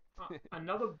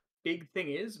 Another big thing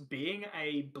is being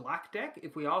a black deck.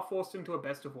 If we are forced into a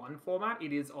best of 1 format,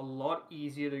 it is a lot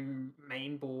easier to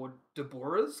mainboard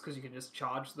Deborahs because you can just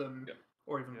charge them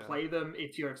or even Yeah. play them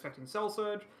if you're expecting Cell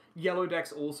Surge. Yellow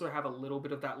decks also have a little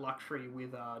bit of that luxury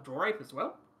with Draw Ape as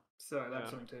well. So that's Yeah.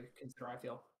 something to consider, I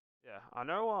feel. Yeah, I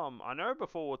know. I know.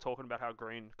 Before we are talking about how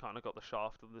green kind of got the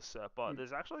shaft of this set, but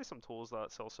there's actually some tools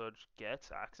that Cell Surge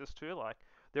gets access to. Like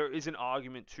there is an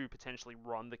argument to potentially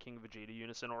run the King Vegeta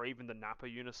unison or even the Nappa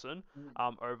unison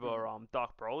over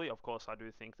Dark Broly. Of course, I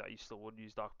do think that you still would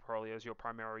use Dark Broly as your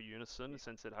primary unison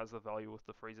since it has the value with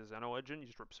the Frieza Zeno engine. You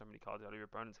just rip so many cards out of your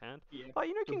opponent's hand. Yeah. But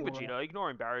you know, King Good Vegeta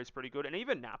ignoring barrier is pretty good, and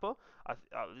even Nappa.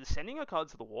 Sending a card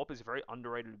to the warp is a very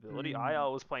underrated ability. I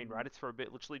was playing Raditz for a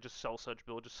bit, literally just Cell Surge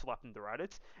build, just slapping the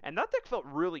Raditz, and that deck felt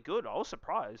really good. I was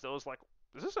surprised. I was like,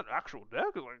 "Is this an actual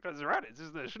deck? Like, because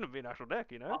Raditz, there shouldn't be an actual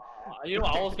deck, you know?" You know,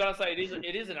 I was gonna say it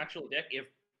is an actual deck if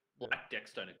black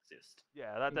decks don't exist.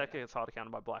 Yeah, that deck gets hard to counter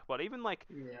by black. But even like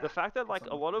Yeah. the fact that like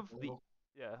It's a lot of unbelievable.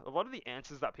 the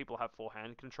answers that people have for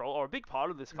hand control, or a big part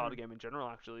of this card game in general,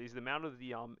 actually, is the amount of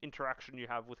the interaction you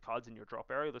have with cards in your drop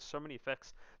area. There's so many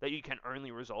effects that you can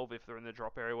only resolve if they're in the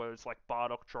drop area, whether it's like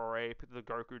Bardock Draw Ape, the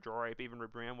Goku Draw Ape, even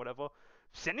Ribrianne, whatever.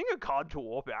 Sending a card to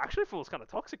warp, it actually feels kind of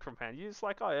toxic from hand. You're just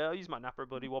like, oh yeah, I'll use my Nappa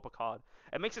ability, warp a card.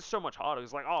 It makes it so much harder.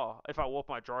 It's like, oh, if I warp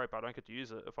my Draw Ape, I don't get to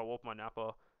use it. If I warp my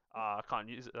Nappa, I can't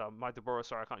use my Deborah,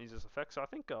 sorry, I can't use this effect. So I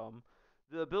think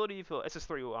the ability for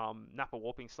SS3 Nappa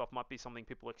warping stuff might be something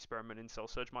people experiment in Cell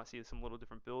Surge, might see some little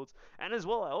different builds. And as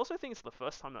well, I also think it's the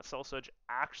first time that Cell Surge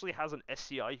actually has an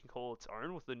SCR you can call its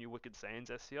own with the new Wicked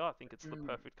Saiyans SCR. I think it's the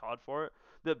perfect card for it.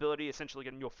 The ability essentially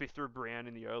getting your 5th through Brienne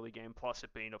in the early game, plus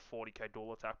it being a 40k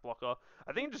dual attack blocker.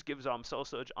 I think it just gives Cell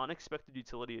Surge unexpected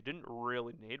utility it didn't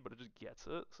really need, but it just gets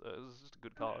it. So it's just a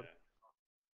good card. Yeah.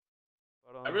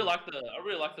 But, I really like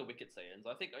the Wicked Saiyans.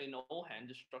 I think in all hand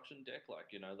destruction deck, like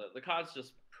the card's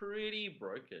just pretty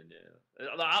broken. Yeah,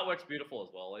 the artwork's beautiful as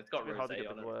well. It's got it's hard to get Rosé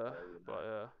on the it. glare, but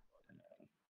yeah.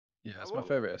 Yeah, it's my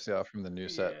favorite SCR from the new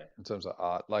set in terms of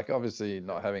art. Like, obviously,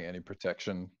 not having any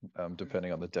protection,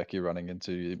 depending on the deck you're running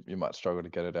into, you might struggle to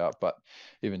get it out. But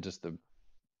even just the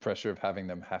pressure of having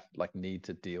them need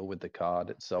to deal with the card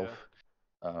itself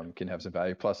can have some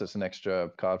value. Plus, it's an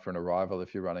extra card for an arrival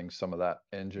if you're running some of that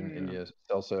engine in your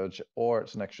Cell Surge, or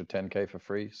it's an extra 10k for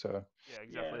free. So yeah,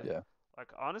 exactly. Yeah.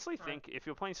 Like, I honestly think if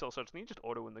you're playing Cell Surge, I think you just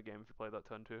auto win the game if you play that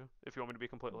turn 2. If you want me to be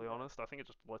completely honest, I think it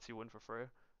just lets you win for free.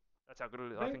 That's how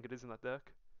good I think it is in that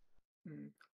deck.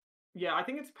 Yeah, I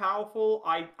think it's powerful.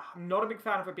 I'm not a big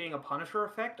fan of it being a Punisher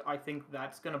effect. I think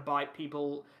that's going to bite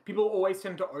people. People always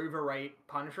tend to overrate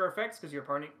Punisher effects because your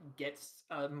opponent gets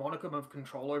a monicum of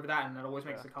control over that, and that always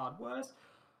makes the card worse.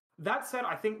 That said,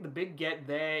 I think the big get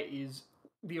there is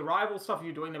the arrival stuff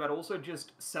you're doing there, but also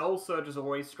just Cell Surge has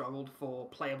always struggled for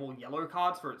playable yellow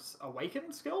cards for its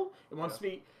Awaken skill. It wants to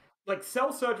be... Like,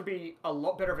 Cell Surge would be a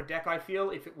lot better of a deck, I feel,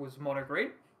 if it was mono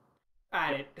green.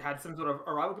 And it had some sort of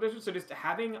arrival condition. So just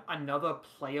having another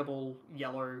playable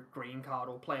yellow-green card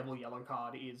or playable yellow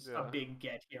card is a big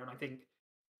get here. And I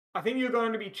think you're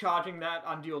going to be charging that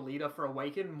under your leader for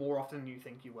Awaken more often than you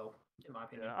think you will, in my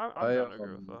opinion. Yeah, I don't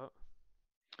agree with that.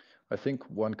 I think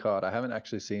one card I haven't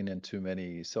actually seen in too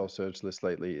many Cell Surge lists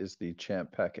lately is the Champ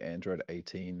Pack Android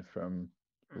 18 from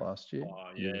last year.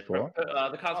 Year before.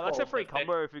 The card's that's a free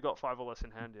combo if you've got 5 or less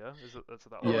in hand, yeah? That's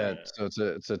that one? Yeah, so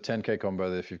it's a 10k combo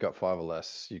that if you've got 5 or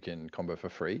less, you can combo for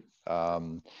free.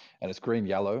 And it's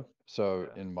green-yellow. So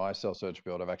in my Cell Surge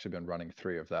build, I've actually been running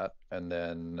 3 of that. And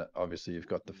then obviously you've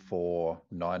got the 4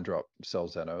 9-drop Cell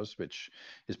Zenos, which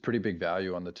is pretty big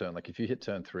value on the turn. Like if you hit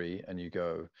turn 3 and you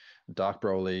go Dark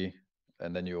Broly,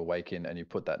 and then you Awaken and you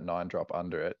put that 9-drop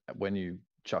under it, when you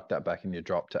chuck that back in your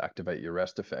drop to activate your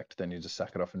rest effect, then you just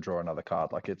sack it off and draw another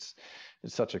card. Like it's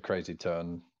such a crazy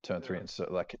turn 3. And so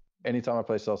like anytime I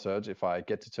play Cell Surge, if I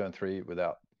get to turn 3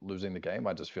 without losing the game,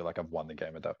 I just feel like I've won the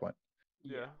game at that point.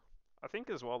 Yeah. I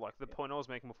think as well, like the point I was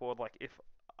making before, like if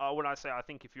when I say I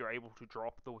think if you're able to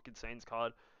drop the Wicked Saiyans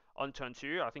card on turn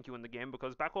 2, I think you win the game,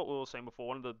 because back what we were saying before,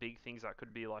 one of the big things that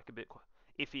could be like a bit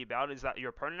iffy about it is that your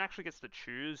opponent actually gets to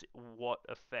choose what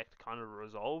effect kind of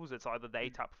resolves. It's either they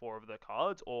tap 4 of their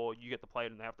cards or you get to play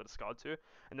it and they have to discard 2.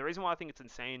 And the reason why I think it's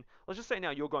insane, let's just say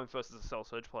now you're going first as a Cell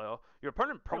Surge player. Your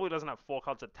opponent probably doesn't have 4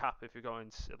 cards to tap if you're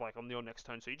going like on your next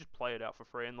turn, so you just play it out for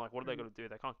free. And like, what are they going to do?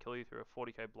 They can't kill you through a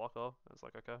 40k blocker. It's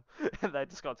like, okay. And they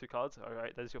discard 2 cards.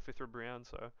 Alright, there's your 5th through Brienne.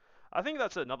 So I think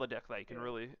that's another deck that you can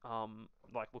really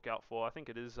like look out for. I think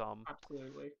it is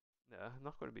Absolutely. Yeah,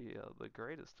 not going to be the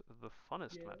greatest, the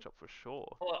funnest matchup for sure.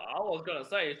 Well, I was going to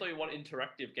say, so you want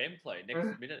interactive gameplay.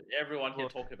 Next minute, everyone here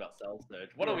talking about Cell Surge.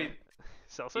 What are we...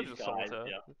 Cell Surge is Solitaire.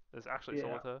 Yeah. It's actually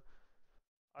Solitaire.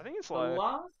 I think it's like...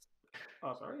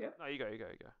 Oh, sorry, No, you go.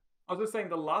 I was just saying,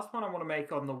 the last one I want to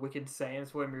make on the Wicked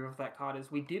Saiyans when we move off that card is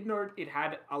we did note it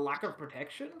had a lack of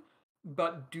protection,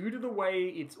 but due to the way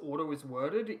its auto is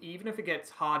worded, even if it gets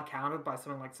hard countered by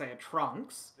something like, say, a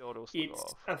Trunks, The auto will still go its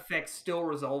off. effects still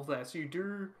resolve there. So you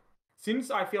do, since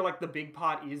I feel like the big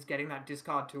part is getting that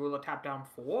discard 2 or tap down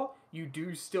 4, you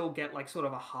do still get like sort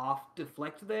of a half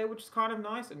deflect there, which is kind of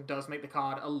nice and does make the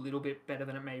card a little bit better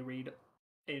than it may read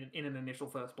in an initial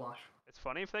first blush. It's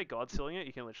funny if they God Sealing it,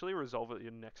 you can literally resolve it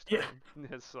your next Yeah. turn.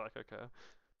 It's like, okay.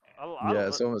 Yeah,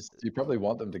 it's almost, you probably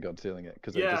want them to God Sealing it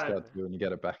because they Yeah. discard 2 and you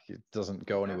get it back. It doesn't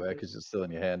go anywhere Exactly. because it's still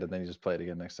in your hand, and then you just play it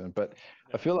again next turn. But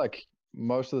Yeah. I feel like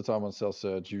most of the time on Cell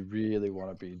Surge, you really want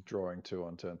to be drawing 2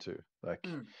 on turn 2, like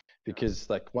because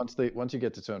like once you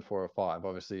get to turn 4 or 5,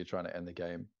 obviously you're trying to end the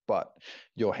game, but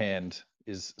your hand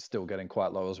is still getting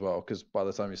quite low as well, because by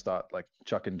the time you start like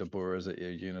chucking Daburas at your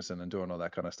Unison and doing all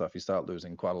that kind of stuff, you start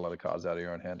losing quite a lot of cards out of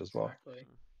your own hand as well. Exactly.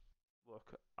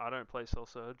 Look, I don't play Cell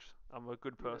Surge. I'm a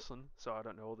good person, so I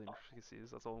don't know all the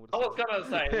intricacies. That's all I'm I gonna was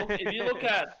say. gonna say, look, if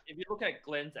you look at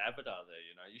Glenn's avatar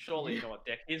there, you surely know what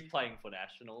deck he's playing for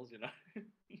nationals,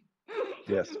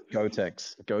 Yes,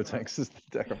 Gotenks. Gotenks is the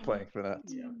deck I'm playing for that.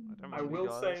 Yeah. don't I mind me,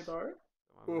 will say guys. though,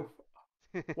 Don't mind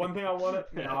oof, me. one thing I want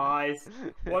to nice.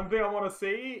 One thing I want to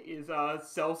see is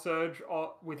Cell Surge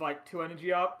with like 2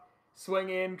 energy up, swing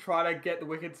in, try to get the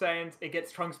Wicked Saiyans. It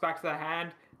gets Trunks back to the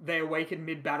hand. They awaken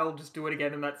mid battle. Just do it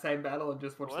again in that same battle and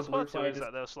just watch Well, the that's blue what too player is just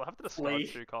that they'll still have to discard flee.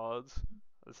 2 cards.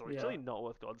 It's actually not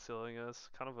worth God Sealing. It's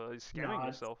kind of you're scamming Nah,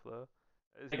 yourself there.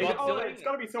 If It's, God oh, Sealing- it's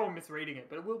got to be someone misreading it,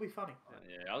 but it will be funny.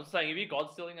 Yeah, I was saying, if you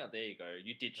God Stealing it, there you go.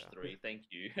 You ditch 3. Thank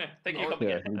you. Thank you. Oh, Come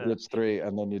Yeah, again. you ditch 3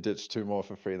 and then you ditch 2 more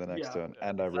for free the next Yeah. turn, Yeah,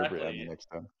 and I Rubri exactly. the next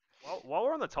turn. Well, while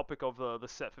we're on the topic of the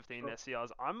set 15 Sure. SCRs,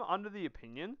 I'm under the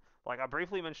opinion, like I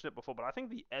briefly mentioned it before, but I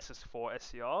think the SS4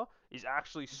 SCR is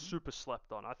actually super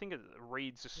slept on. I think it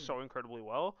reads just so incredibly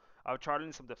well. I've tried it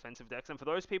in some defensive decks, and for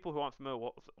those people who aren't familiar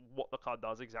with what the card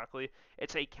does exactly,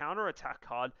 it's a counter attack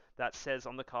card that says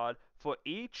on the card, for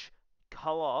each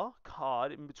color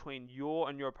card in between your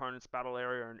and your opponent's battle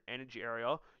area and energy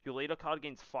area, your leader card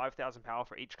gains 5,000 power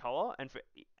for each color,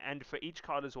 and for each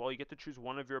card as well, you get to choose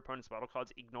one of your opponent's battle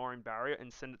cards, ignoring barrier,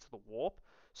 and send it to the warp.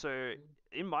 So,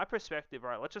 in my perspective,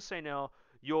 right, let's just say now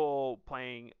you're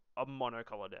playing a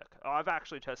monocolor deck. I've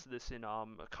actually tested this in a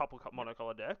couple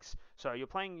monocolor decks. So you're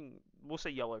playing, we'll say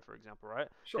yellow for example, right?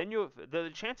 Sure. Then the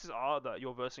chances are that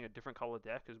you're versing a different color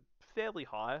deck is fairly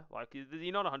high. Like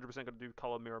you're not 100% going to do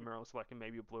color mirror selecting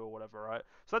maybe a blue or whatever, right?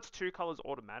 So that's 2 colors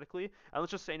automatically. And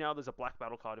let's just say now there's a black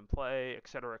battle card in play,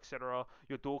 etc., etc.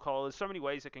 Your dual colors, so many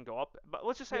ways it can go up. But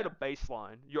let's just say at a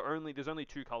baseline, there's only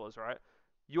 2 colors, right?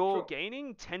 You're Sure.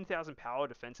 gaining 10,000 power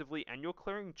defensively, and you're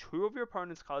clearing 2 of your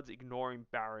opponent's cards, ignoring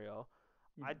barrier.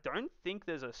 I don't think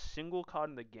there's a single card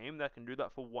in the game that can do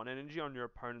that for 1 energy on your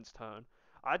opponent's turn.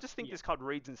 I just think this card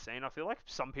reads insane. I feel like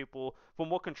some people, for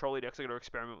more control decks, are going to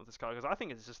experiment with this card, because I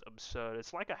think it's just absurd.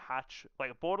 It's like a hatch,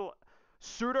 like a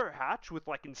pseudo hatch with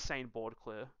like insane board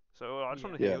clear. So I just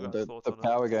want to hear Yeah, your guys' thoughts the on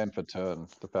power gain for turn.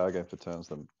 The power gain for turn is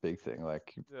the big thing.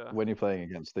 Like Yeah. when you're playing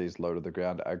against these low to the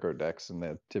ground aggro decks, and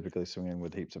they're typically swinging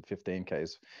with heaps of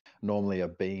 15Ks, normally a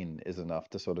bean is enough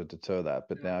to sort of deter that.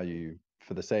 But now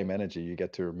for the same energy, you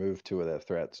get to remove 2 of their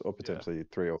threats, or potentially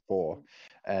 3 or 4,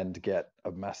 and get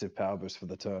a massive power boost for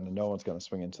the turn, and no one's going to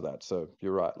swing into that. So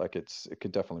you're right. Like it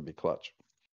could definitely be clutch.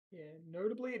 Yeah,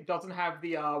 notably, it doesn't have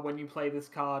the when you play this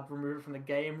card, remove it from the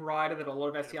game rider that a lot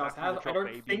of Get it SCRs back from the have. I drop, don't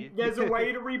baby. think there's a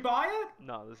way to rebuy it.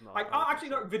 No, there's not. Like, I don't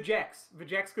think actually, no, so.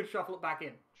 Vegeks could shuffle it back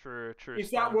in. True.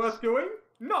 Is that worth doing?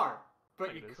 No, but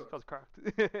It you is. could. Card's cracked.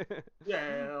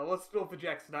 Yeah, let's spill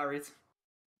Vegeks scenarios.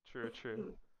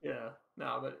 True. Yeah,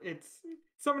 no, but it's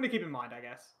something to keep in mind, I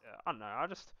guess. Yeah, I don't know.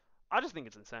 I just think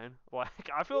it's insane. Like,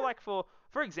 I feel like for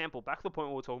example, back to the point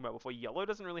we were talking about before, yellow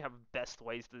doesn't really have best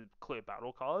ways to clear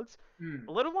battle cards,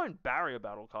 let alone barrier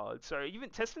battle cards. So even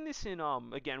testing this in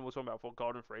again, we're talking about for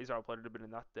Golden Freezer, I played it a bit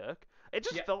in that deck. It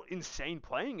just felt insane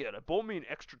playing it. It bought me an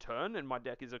extra turn, and my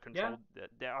deck is a controlled deck.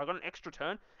 I got an extra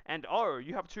turn, and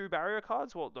you have 2 barrier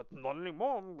cards? Well, not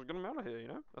anymore. We're getting them out of here, you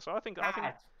know. So I think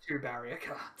 2 barrier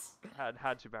cards.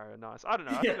 had 2 barrier. Nice. I don't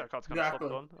know. I think that card's kind of slept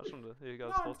on. I just wanted to hear you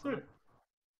guys' thoughts on it.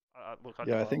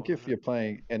 I think if you're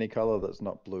playing any color that's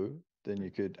not blue, then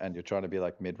you could, and you're trying to be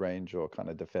like mid-range or kind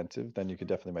of defensive, then you could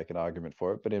definitely make an argument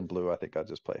for it. But in blue, I think I'd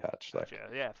just play Hatch. Like,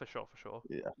 yeah, for sure.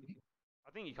 Yeah.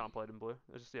 I think you can't play it in blue.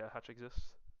 It's just Hatch exists.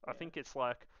 I think it's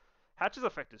like Hatch's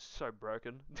effect is so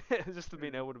broken, just to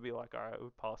being able to be like, all right,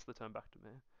 we'll pass the turn back to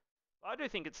me. I do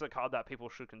think it's a card that people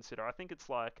should consider. I think it's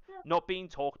like not being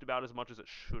talked about as much as it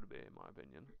should be, in my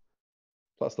opinion.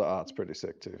 Plus, the art's pretty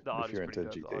sick too. The art if you're is pretty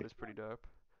into dope. GT. The art is pretty dope.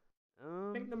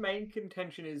 I think the main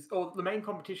contention is, or the main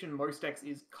competition in most decks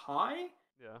is Kai.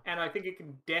 Yeah. And I think it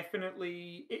can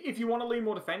definitely, if you want to lean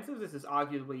more defensive, this is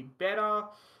arguably better.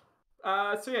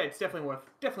 So yeah, it's definitely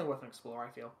worth an explore, I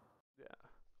feel. Yeah.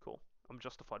 Cool. I'm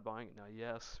justified buying it now.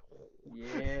 Yes.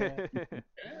 Yeah.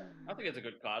 Yeah, I think it's a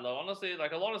good card. Like, honestly,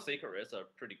 like a lot of secret rares are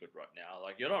pretty good right now.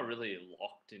 Like you're not really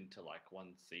locked into like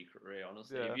one secret rare.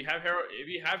 Honestly, Yeah. if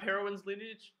you have heroine's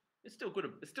lineage, it's still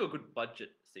good. It's still a good budget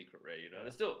secret rare. You know, Yeah.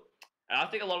 it's still. And I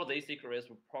think a lot of these secret rares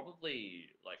will probably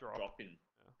like drop in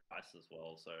Yeah. price as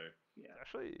well. So It's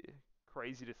actually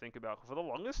crazy to think about. For the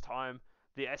longest time,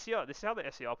 the SER, this is how the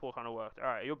SER pool kind of worked.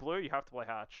 Alright, you're blue, you have to play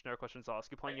Hatch, no questions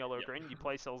asked. You're playing yellow or green, you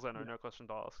play Selzeno, no questions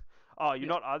asked. Oh, you're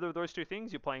not either of those two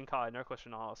things, you're playing Kai, no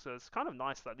question asked. So it's kind of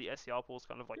nice that the SER pool's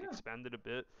kind of like expanded a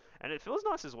bit. And it feels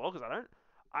nice as well, because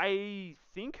I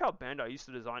think how Bandai used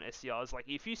to design SCRs, like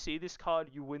if you see this card,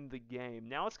 you win the game.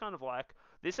 Now it's kind of like,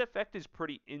 this effect is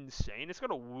pretty insane. It's going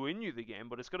to win you the game,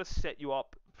 but it's going to set you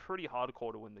up pretty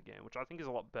hardcore to win the game, which I think is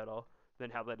a lot better than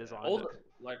how they designed all it.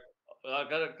 like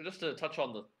just to touch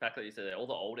on the fact that you said that all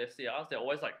the old SCRs, they're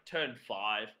always like turn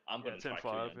 5. I'm gonna turn try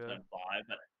five, killing on turn 5,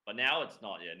 but now it's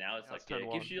not. Yeah, now it's Now like it's turn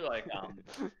it gives one. you like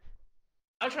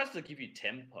I tries to give you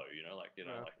tempo. You know, like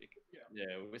Yeah.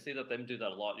 like we see that them do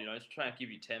that a lot. You know, it's trying to give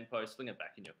you tempo, swing it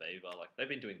back in your favor. Like they've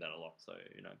been doing that a lot. So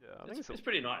you know, Yeah, I think it's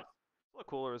pretty nice. a lot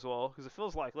cooler as well, because it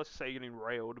feels like, let's just say you're getting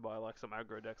railed by like some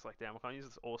aggro decks, like damn, I can't use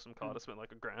this awesome card I spent like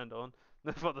 $1,000 on.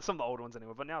 For some of the old ones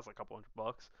anyway, but now it's like a couple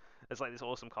 $100. It's like this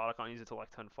awesome card, I can't use it till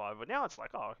like turn 5, but now it's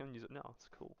like, oh, I can use it now, it's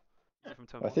cool. Use it from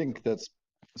turn I 1, think so- that's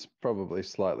probably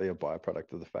slightly a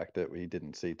byproduct of the fact that we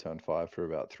didn't see turn 5 for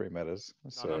about 3 metas.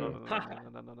 So No,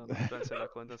 don't say that,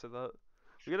 Clint, don't say that.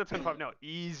 We get a turn 5 now,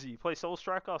 easy. Play Soul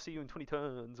Striker, I'll see you in 20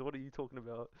 turns. What are you talking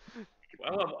about?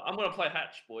 I'm gonna play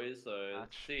Hatch, boys. So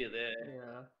Hatch. see you there.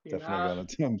 Yeah. The definitely amount, going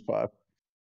to turn 5.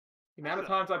 the amount of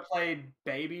times I played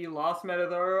Baby last meta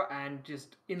though, and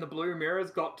just in the blue mirrors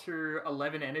got to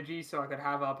 11 energy so I could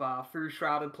have up Fu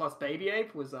Shrouded plus Baby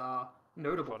Ape was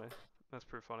notable. Funny. That's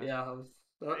pretty funny. Yeah,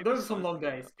 Maybe those are some so- long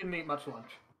days. Didn't eat much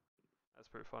lunch. That's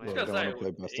pretty funny. We're gonna going to say,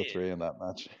 play best of 3 in that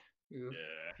match. Yeah.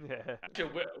 Yeah. Yeah. Actually,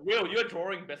 Will, you're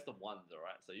drawing best of 1s,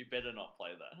 alright? So you better not play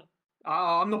that.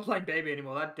 Oh, I'm not playing Baby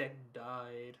anymore. That deck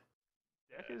died.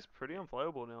 Deck is pretty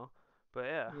unplayable now. But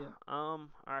yeah.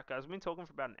 Alright guys, we've been talking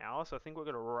for about an hour, so I think we're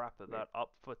gonna wrap that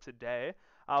up for today.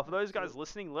 For those guys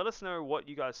listening, let us know what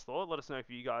you guys thought. Let us know if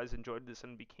you guys enjoyed this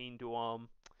and be keen to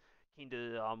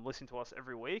listen to us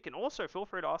every week. And also feel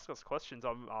free to ask us questions.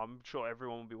 I'm sure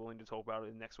everyone will be willing to talk about it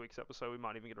in next week's episode. We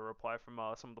might even get a reply from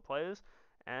some of the players.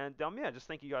 And yeah, just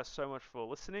thank you guys so much for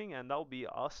listening, and that'll be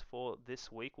us for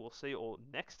this week. We'll see you all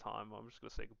next time. I'm just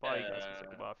gonna say goodbye. You guys can say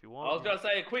goodbye if you want. I was gonna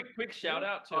say a quick shout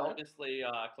out to Alright. obviously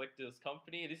Collectors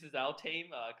Company. This is our team,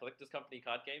 Collectors Company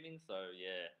Card Gaming. So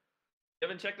yeah, if you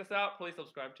haven't checked us out, please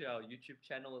subscribe to our YouTube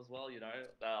channel as well. You know,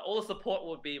 all the support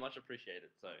would be much appreciated.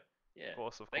 So yeah, Of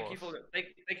course. thank you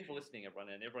for listening, everyone,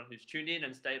 and everyone who's tuned in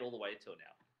and stayed all the way till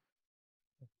now.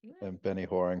 And Benny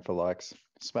whoring for likes.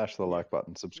 Smash the like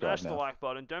button, subscribe Smash now. the like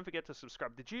button. Don't forget to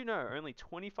subscribe. Did you know only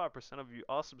 25% of you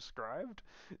are subscribed?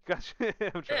 Guys,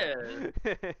 I'm trying.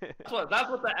 That's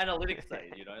what the analytics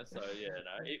say, you know. So yeah,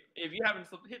 no, if you haven't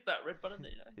hit that red button,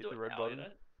 you know, Hit do the it red now, button. You know?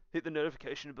 Hit the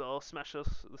notification bell. Smash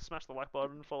the like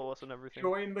button. Follow us on everything.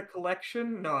 Join the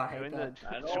collection? No, I hate Join that.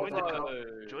 And Join the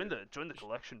also, join the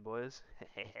collection, boys.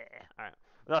 All right.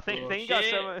 Well, thank you guys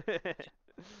so much.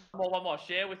 one more.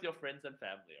 Share with your friends and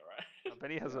family. All right.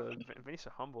 Benny's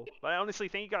so humble. But honestly,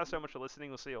 thank you guys so much for listening.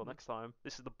 We'll see you all next time.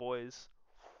 This is the boys.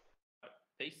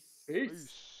 Peace. Peace.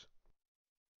 Peace.